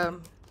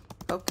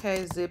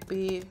 Okay,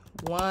 Zippy,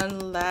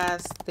 one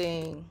last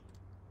thing.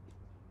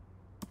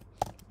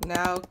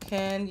 Now,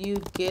 can you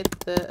get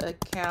the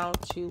account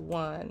you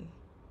won?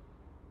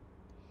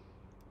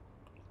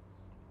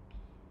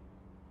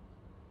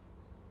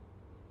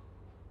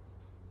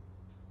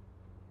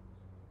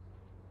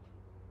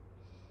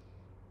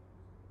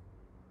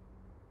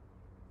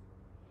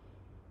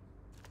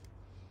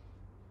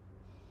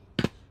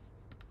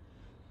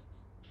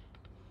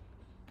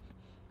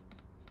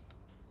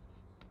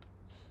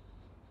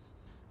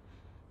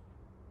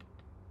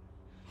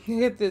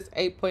 Get this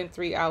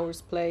 8.3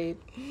 hours played.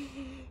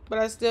 But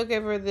I still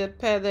gave her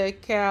the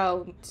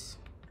account.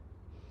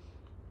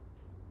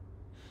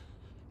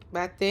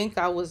 But I think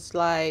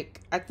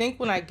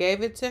when I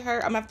gave it to her,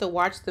 I'm gonna have to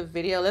watch the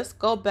video. Let's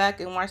go back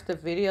and watch the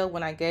video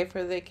when I gave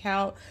her the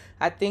account.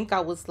 I think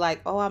I was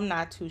like, oh, I'm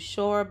not too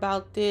sure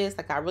about this.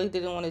 Like, I really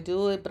didn't want to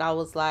do it, but I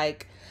was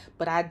like,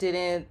 but I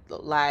didn't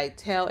like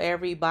tell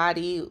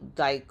everybody,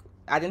 like,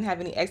 I didn't have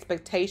any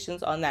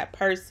expectations on that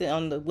person,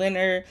 on the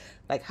winner,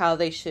 like how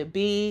they should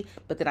be.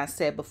 But then I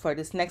said, before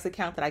this next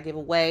account that I give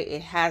away,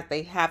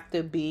 they have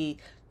to be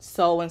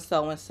so and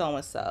so and so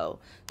and so.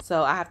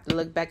 So I have to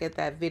look back at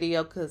that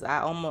video because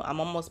I'm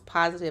almost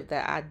positive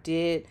that I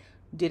didn't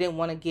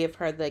want to give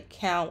her the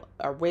account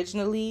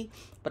originally,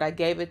 but I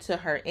gave it to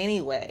her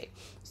anyway.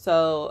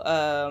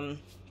 So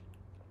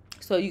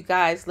so you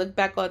guys look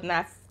back on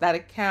that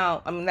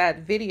account, that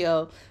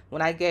video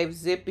when I gave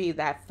Zippy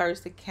that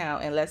first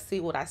account, and let's see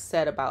what I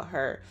said about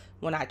her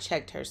when I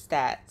checked her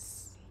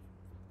stats.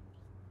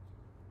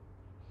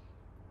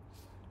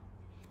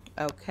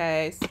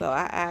 Okay, so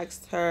I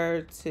asked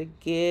her to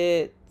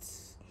get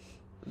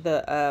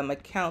the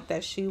account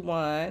that she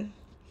won.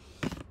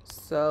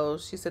 So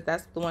she said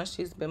that's the one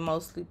she's been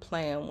mostly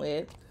playing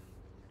with.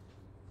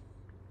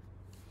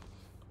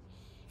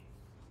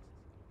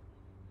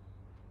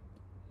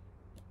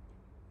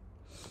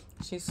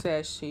 She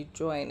says she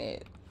joined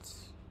it.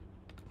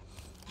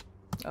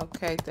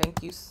 Okay,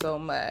 thank you so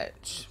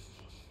much.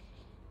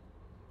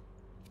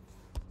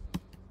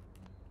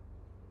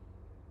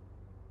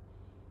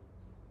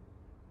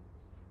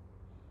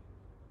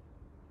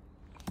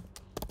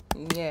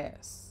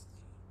 Yes.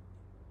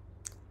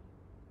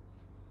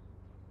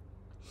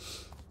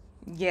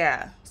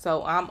 Yeah.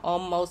 So I'm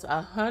almost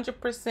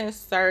 100%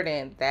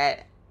 certain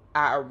that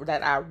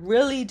I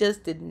really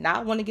just did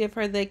not want to give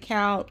her the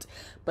account,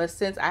 but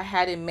since I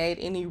hadn't made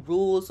any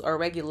rules or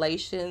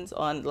regulations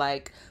on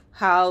like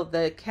how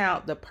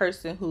the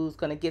person who's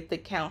going to get the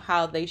account,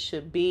 how they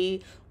should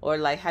be, or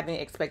like having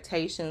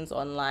expectations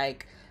on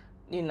like,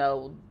 you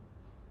know,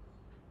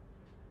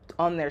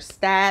 on their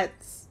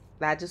stats,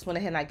 I just went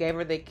ahead and I gave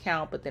her the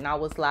account. But then I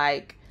was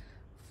like,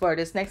 for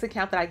this next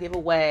account that I give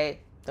away,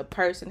 the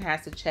person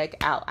has to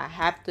check out. I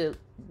have to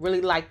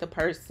really like the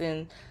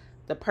person.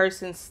 The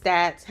person's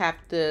stats have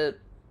to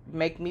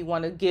make me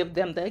want to give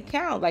them the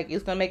account. Like,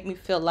 it's going to make me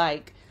feel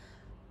like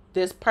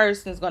this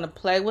person is going to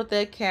play with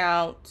the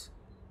account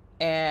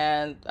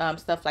and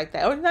stuff like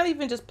that. Or not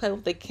even just play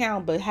with the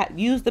account, but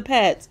use the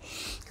pets.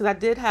 Because I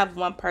did have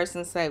one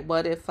person say,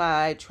 what if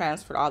I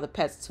transferred all the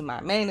pets to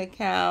my main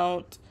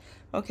account?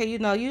 Okay, you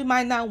know, you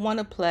might not want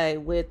to play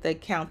with the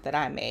account that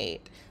I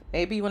made.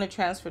 Maybe you want to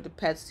transfer the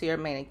pets to your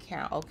main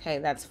account. Okay,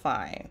 that's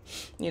fine.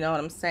 You know what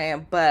I'm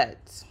saying?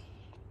 But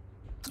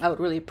I would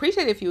really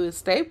appreciate it if you would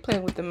stay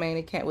playing with the main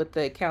account, with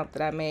the account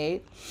that I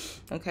made.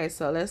 Okay,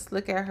 so let's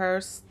look at her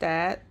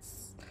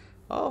stats.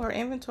 Oh, her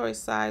inventory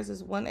size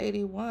is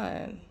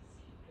 181.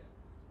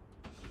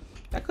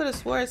 I could have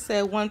swore it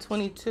said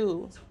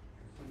 122.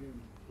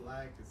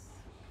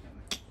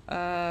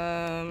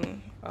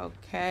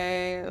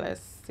 Okay,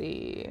 let's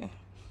see.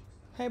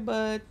 Hey,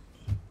 bud.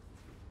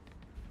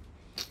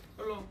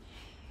 Hello.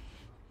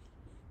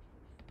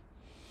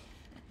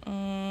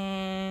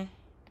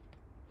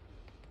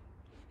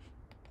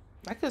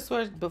 I could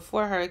swear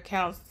before her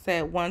account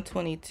said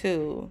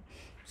 122.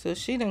 So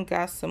she done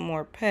got some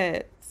more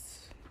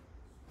pets.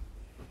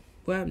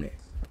 What happened?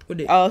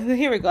 Oh,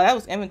 here we go. That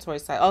was inventory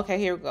side. Okay,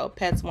 here we go.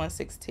 Pets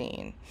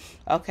 116.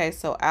 Okay,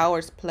 so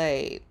hours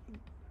played.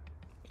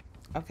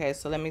 Okay,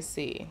 so let me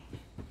see.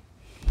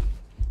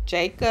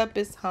 Jacob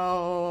is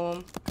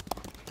home.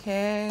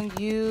 Can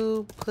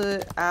you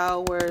put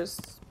hours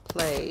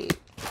played?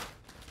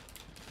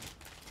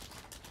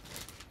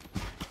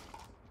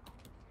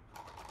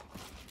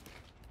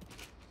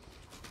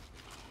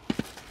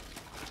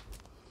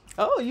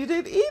 Oh, you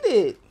didn't eat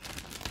it.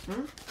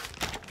 Hmm?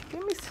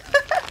 Give me some.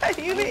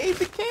 You didn't eat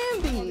the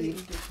candy. You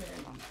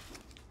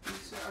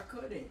said I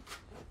couldn't.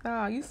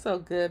 Oh, you so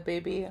good,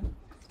 baby.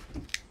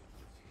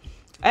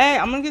 Hey,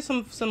 I'm gonna get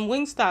some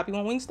Wingstop. You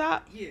want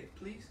Wingstop? Yeah,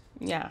 please.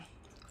 Yeah.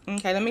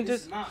 Okay, let me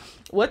This just. is mine.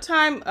 What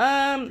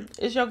time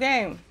is your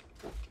game?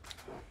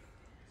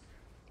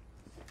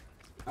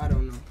 I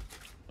don't know.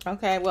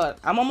 Okay, well,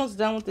 I'm almost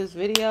done with this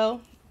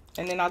video,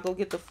 and then I'll go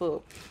get the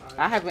food. Alright.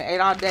 I haven't ate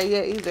all day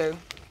yet either.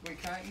 Wait,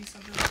 Wait, can I eat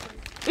something real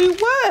quick?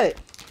 Eat what?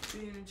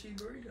 Bean and cheese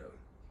burrito.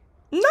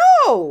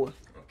 No.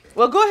 Okay.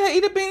 Well, go ahead,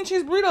 eat a bean and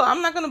cheese burrito.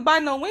 I'm not gonna buy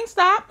no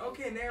Wingstop.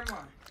 Okay, never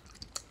mind.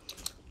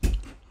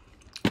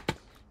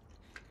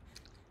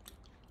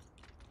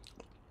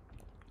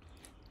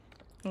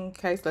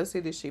 Okay, so let's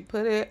see. Did she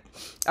put it?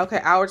 Okay,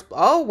 hours.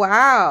 Oh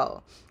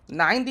wow,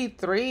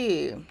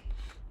 93.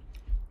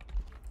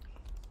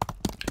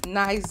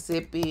 Nice,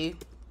 Zippy.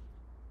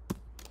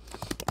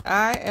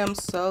 I am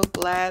so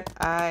glad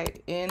I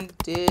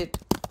ended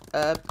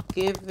up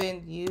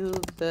giving you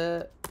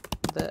the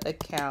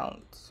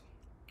account.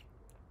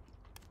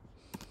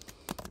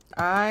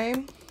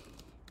 I'm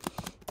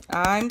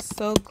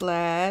so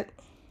glad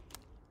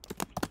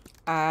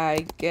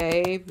I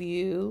gave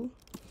you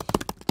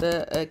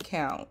the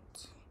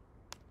account,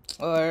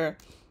 or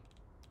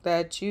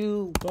that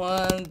you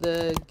won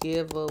the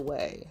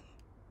giveaway.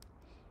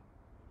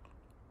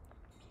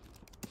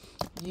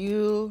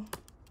 You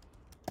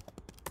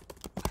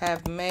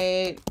have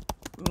made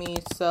me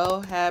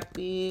so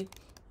happy.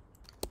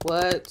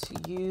 What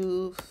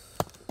you've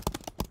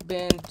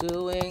been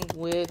doing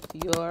with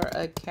your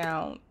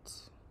account.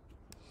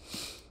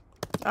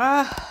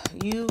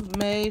 You've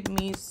made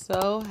me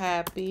so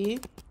happy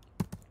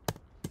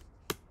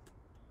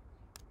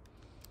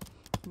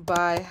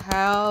by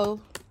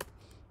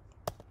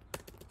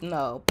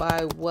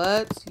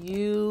what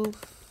you've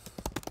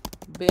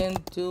been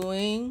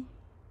doing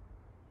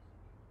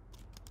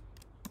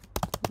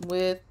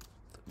with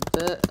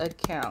the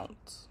account.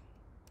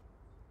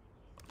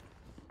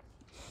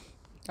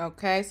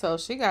 Okay, so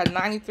she got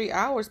 93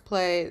 hours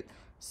played.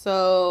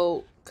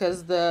 So,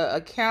 because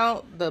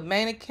the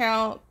main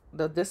account,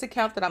 this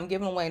account that I'm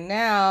giving away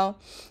now,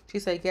 she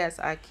said, yes,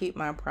 I keep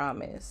my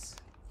promise.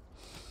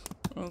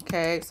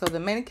 Okay, so the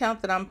main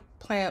account that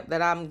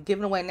I'm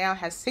giving away now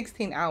has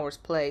 16 hours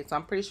played. So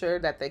I'm pretty sure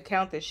that the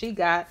account that she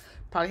got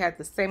probably had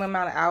the same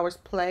amount of hours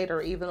played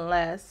or even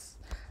less.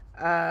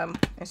 And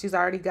she's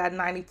already got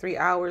 93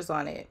 hours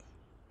on it.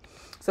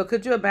 So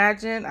could you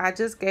imagine? I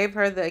just gave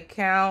her the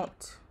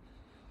account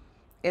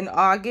in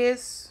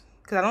August,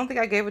 because I don't think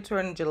I gave it to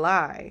her in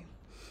July.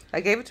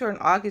 I gave it to her in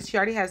August. She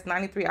already has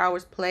 93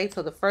 hours played.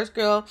 So the first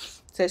girl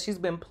says she's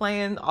been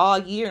playing all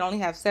year and only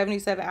have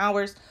 77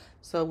 hours.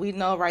 So we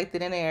know right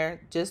then and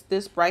there, just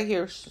this right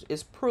here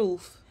is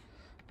proof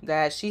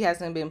that she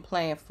hasn't been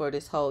playing for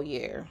this whole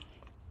year.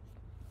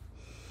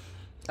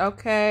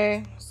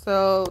 Okay,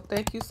 so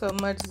thank you so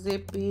much,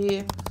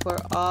 Zippy, for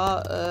all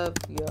of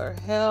your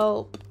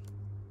help.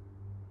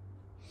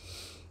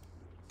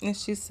 And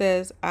she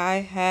says,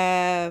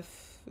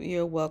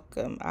 you're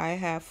welcome. I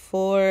have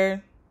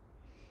 4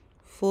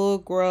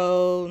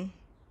 full-grown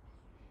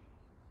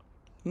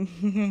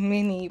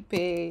mini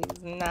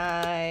pigs.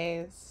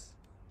 Nice.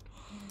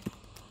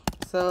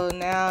 So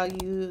now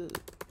you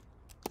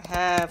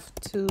have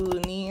 2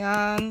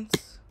 neons.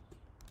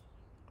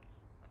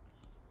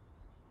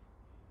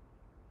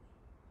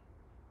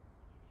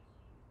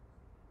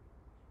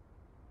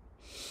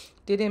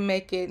 Didn't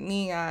make it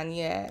neon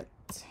yet.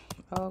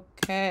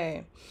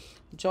 Okay.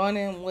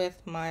 Joining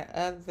with my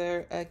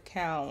other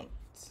account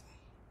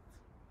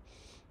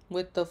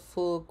with the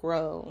full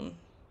grown.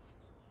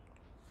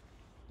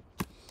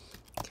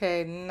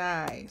 Okay,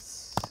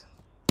 nice.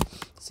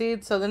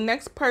 See, so the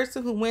next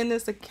person who wins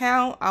this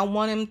account, I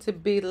want him to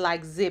be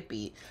like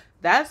Zippy.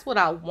 That's what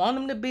I want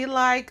them to be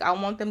like. I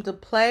want them to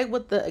play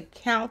with the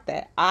account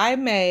that I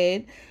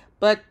made.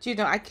 But, you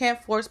know, I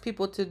can't force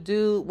people to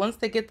do, once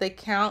they get the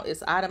account,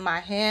 it's out of my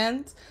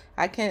hands.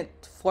 I can't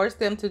force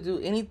them to do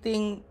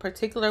anything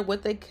particular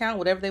with the account,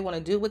 whatever they want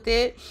to do with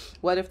it.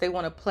 What if they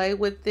want to play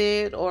with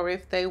it, or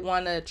if they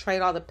want to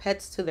trade all the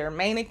pets to their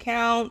main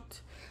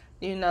account,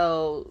 you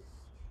know,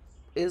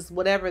 is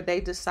whatever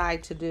they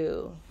decide to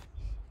do.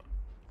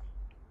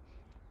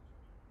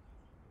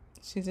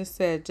 She just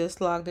said,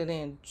 just logged it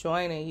in.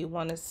 Joining. You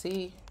want to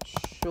see?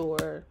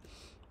 Sure.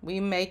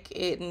 We make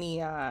it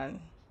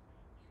neon.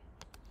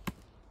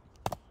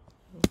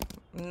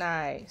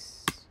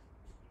 Nice.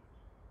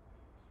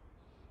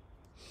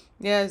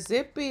 Yeah,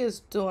 Zippy is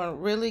doing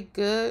really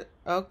good.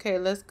 Okay,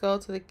 let's go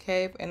to the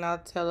cave and I'll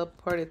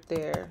teleport it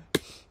there.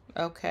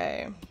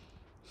 Okay.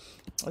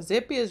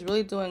 Zippy is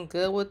really doing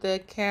good with the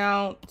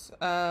account.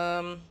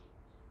 And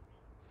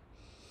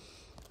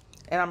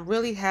I'm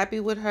really happy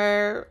with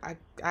her.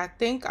 I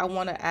think I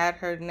want to add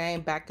her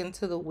name back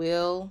into the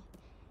wheel,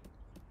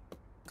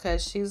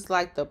 because she's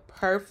like the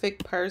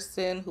perfect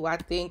person who I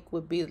think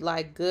would be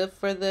like good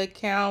for the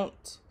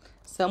account.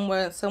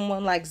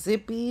 Someone like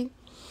Zippy.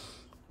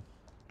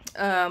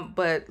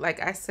 But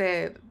like I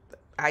said,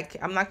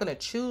 I'm not going to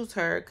choose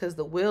her because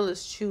the wheel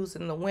is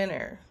choosing the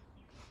winner.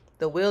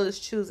 The wheel is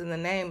choosing the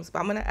names, but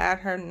I'm going to add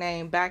her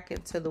name back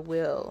into the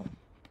wheel.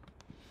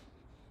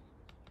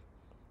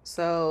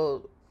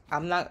 So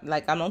I'm not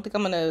like, I don't think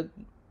I'm going to,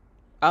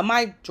 I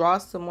might draw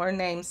some more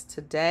names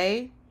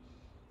today.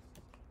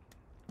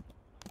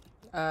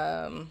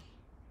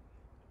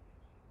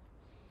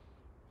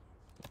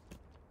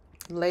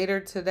 Later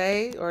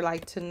today or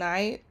like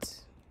tonight.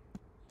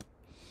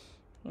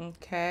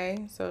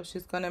 Okay, so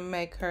she's gonna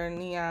make her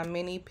neon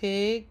mini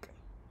pig.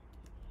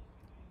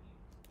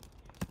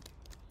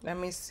 Let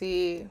me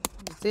see.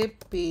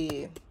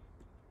 Zippy.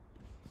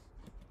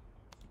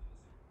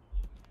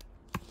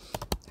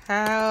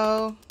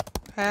 How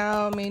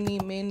many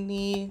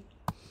mini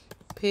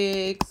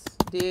pigs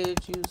did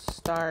you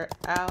start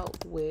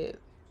out with?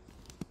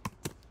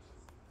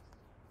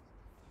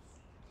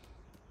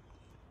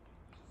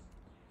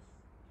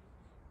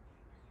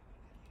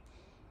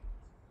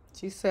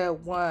 She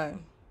said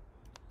 1,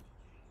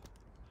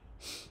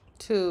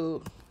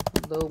 2,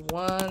 the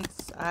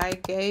ones I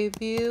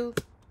gave you.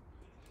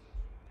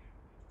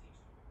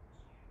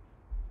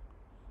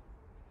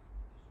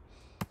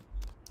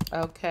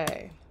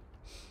 Okay.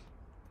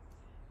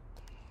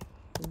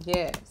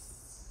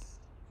 Yes.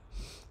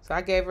 So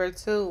I gave her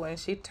 2 and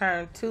she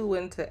turned 2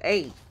 into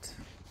 8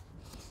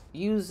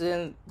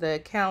 using the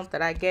account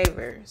that I gave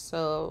her.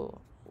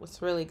 So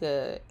it's really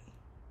good.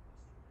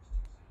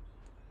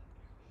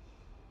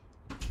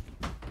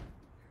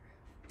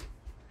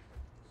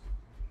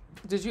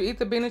 Did you eat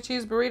the bean and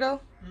cheese burrito?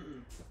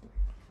 Mm-mm.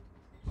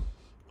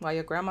 Why,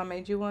 your grandma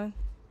made you one?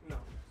 No.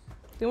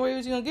 Then where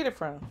was you gonna get it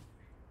from?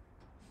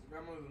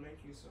 Grandma was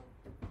making some.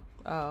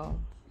 Oh.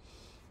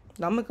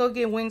 I'm gonna go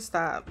get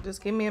Wingstop.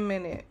 Just give me a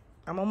minute.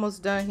 I'm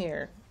almost done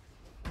here.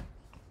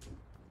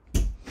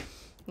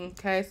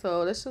 Okay,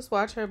 so let's just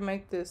watch her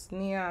make this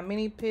neon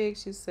mini pig.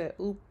 She said,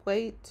 oop,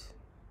 wait.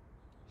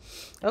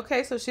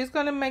 Okay, so she's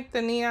gonna make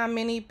the neon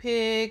mini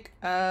pig.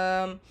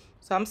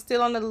 So I'm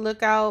still on the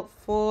lookout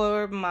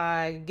for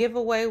my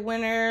giveaway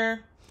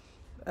winner.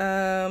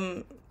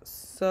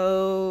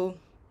 So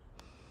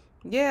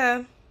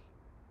yeah.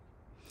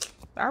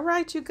 All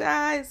right, you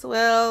guys.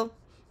 Well,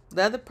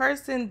 the other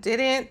person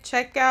didn't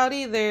check out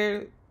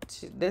either.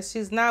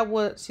 She's not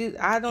what she.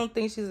 I don't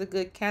think she's a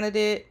good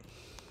candidate.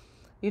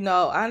 You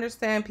know, I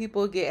understand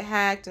people get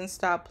hacked and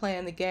stop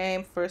playing the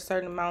game for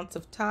certain amounts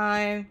of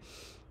time,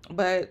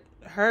 but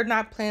her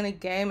not playing the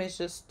game is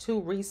just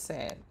too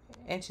recent.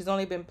 And she's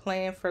only been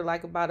playing for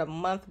like about a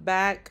month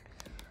back.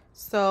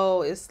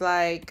 So it's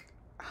like,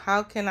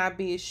 how can I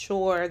be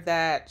sure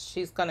that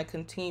she's going to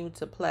continue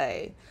to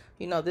play?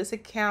 You know, this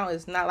account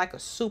is not like a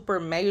super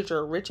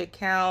major rich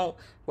account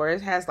where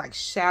it has like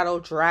shadow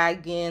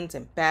dragons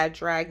and bad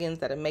dragons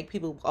that'll make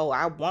people, oh,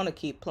 I want to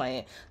keep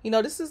playing. You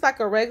know, this is like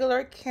a regular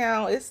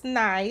account. It's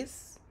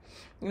nice.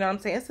 You know what I'm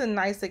saying? It's a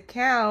nice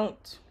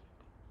account.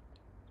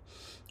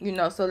 You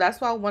know, so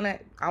that's why I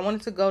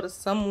wanted to go to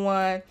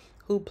someone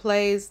who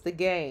plays the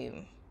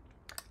game.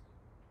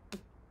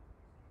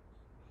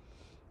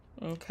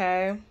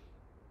 Okay.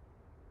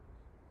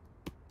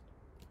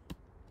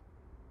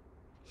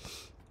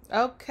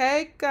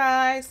 Okay,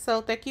 guys,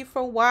 so thank you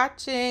for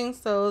watching.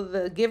 So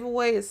the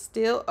giveaway is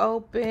still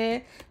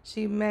open.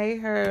 She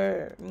made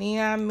her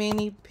neon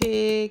mini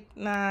pig.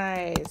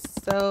 Nice.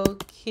 So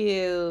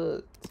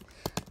cute.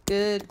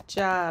 Good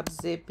job,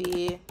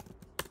 Zippy.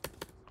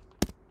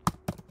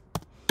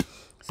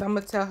 So I'm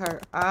going to tell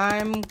her,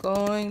 I'm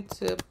going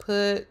to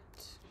put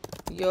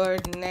your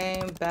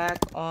name back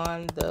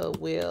on the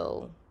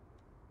wheel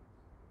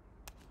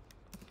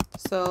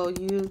so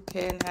you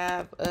can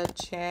have a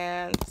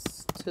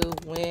chance to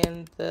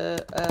win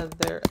the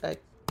other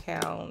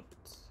account.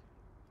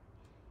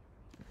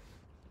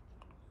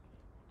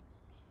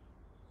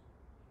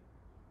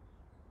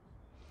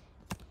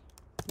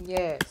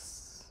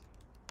 Yes.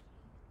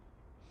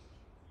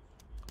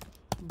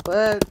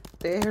 But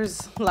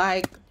there's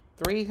like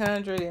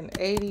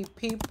 380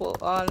 people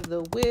on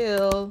the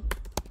wheel.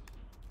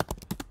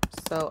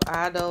 So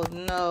I don't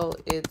know.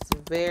 It's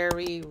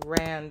very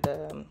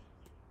random.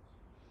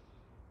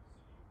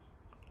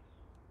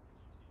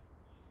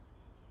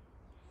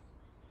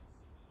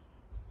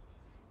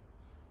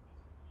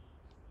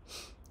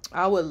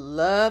 I would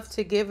love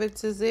to give it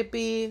to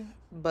Zippy,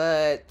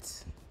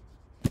 but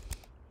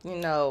you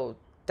know,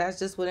 that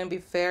just wouldn't be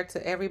fair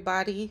to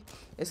everybody.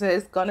 It's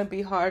gonna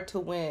be hard to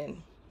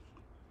win.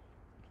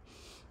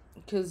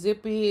 Because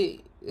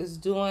Zippy is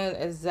doing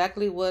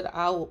exactly what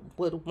I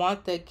would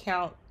want the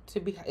account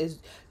to be, is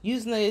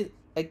using the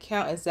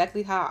account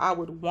exactly how I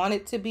would want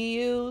it to be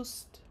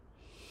used.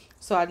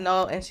 So I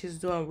know, and she's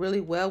doing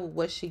really well with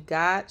what she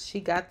got. She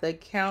got the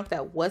account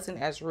that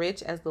wasn't as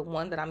rich as the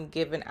one that I'm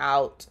giving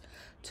out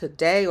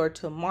today or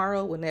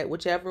tomorrow,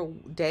 whichever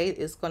date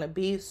is going to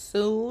be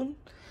soon.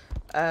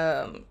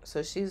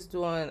 So she's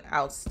doing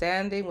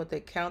outstanding with the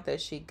account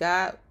that she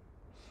got,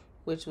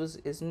 which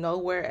is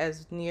nowhere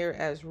as near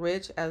as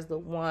rich as the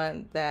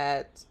one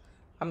that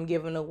I'm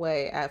giving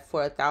away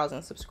for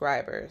 1,000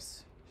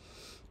 subscribers.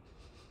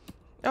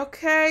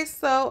 Okay,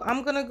 so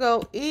I'm gonna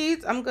go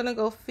eat. I'm gonna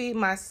go feed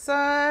my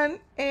son,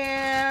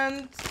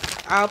 and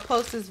I'll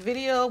post this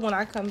video when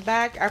I come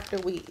back after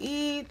we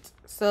eat.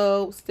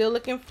 So still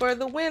looking for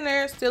the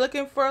winner, still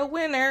looking for a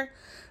winner.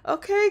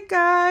 Okay,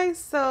 guys,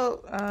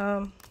 so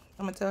I'm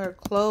gonna tell her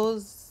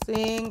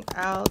closing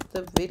out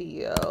the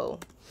video.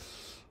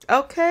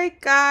 Okay,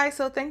 guys,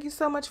 so thank you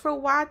so much for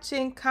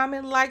watching.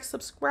 Comment, like,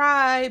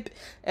 subscribe,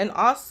 and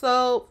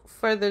also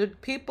for the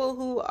people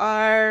who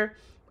are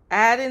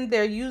adding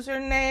their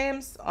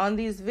usernames on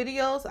these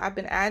videos. I've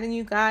been adding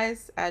you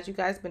guys as you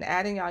guys been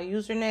adding y'all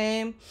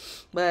username,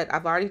 but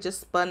I've already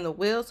just spun the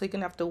wheel, so you're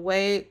gonna have to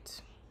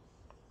wait.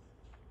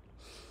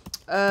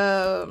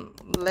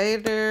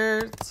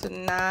 Later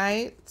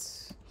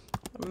tonight,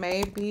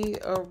 maybe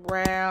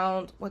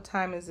around, what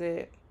time is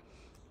it?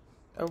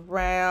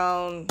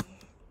 Around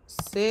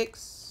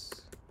 6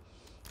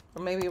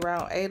 or maybe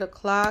around 8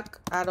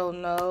 o'clock. I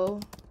don't know.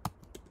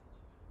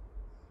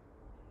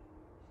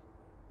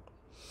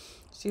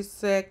 She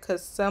said,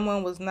 because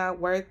someone was not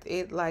worth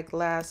it like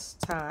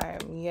last time.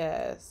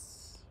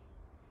 Yes.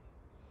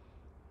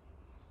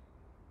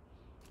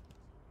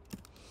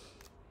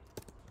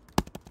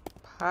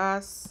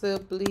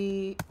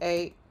 Possibly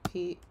 8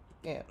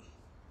 p.m.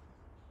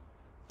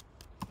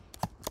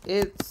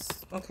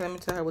 It's, okay, let me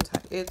tell her what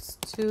time. It's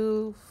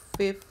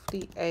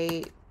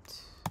 2:58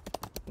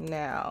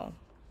 now.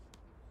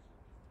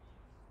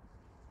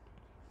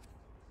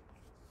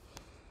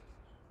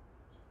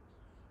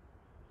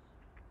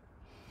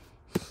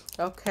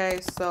 Okay,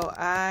 so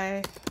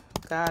I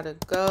gotta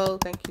go.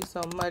 Thank you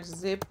so much,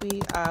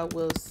 Zippy. I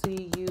will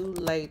see you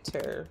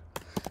later.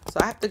 So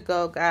I have to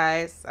go,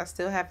 guys. I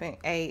still haven't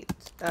ate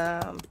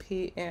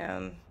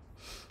p.m.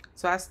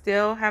 So I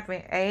still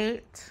haven't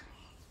ate.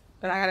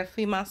 And I gotta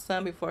feed my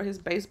son before his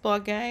baseball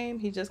game.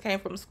 He just came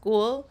from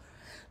school.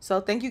 So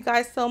thank you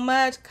guys so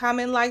much.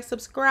 Comment, like,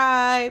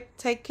 subscribe.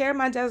 Take care,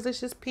 my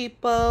delicious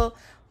people.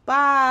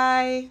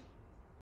 Bye.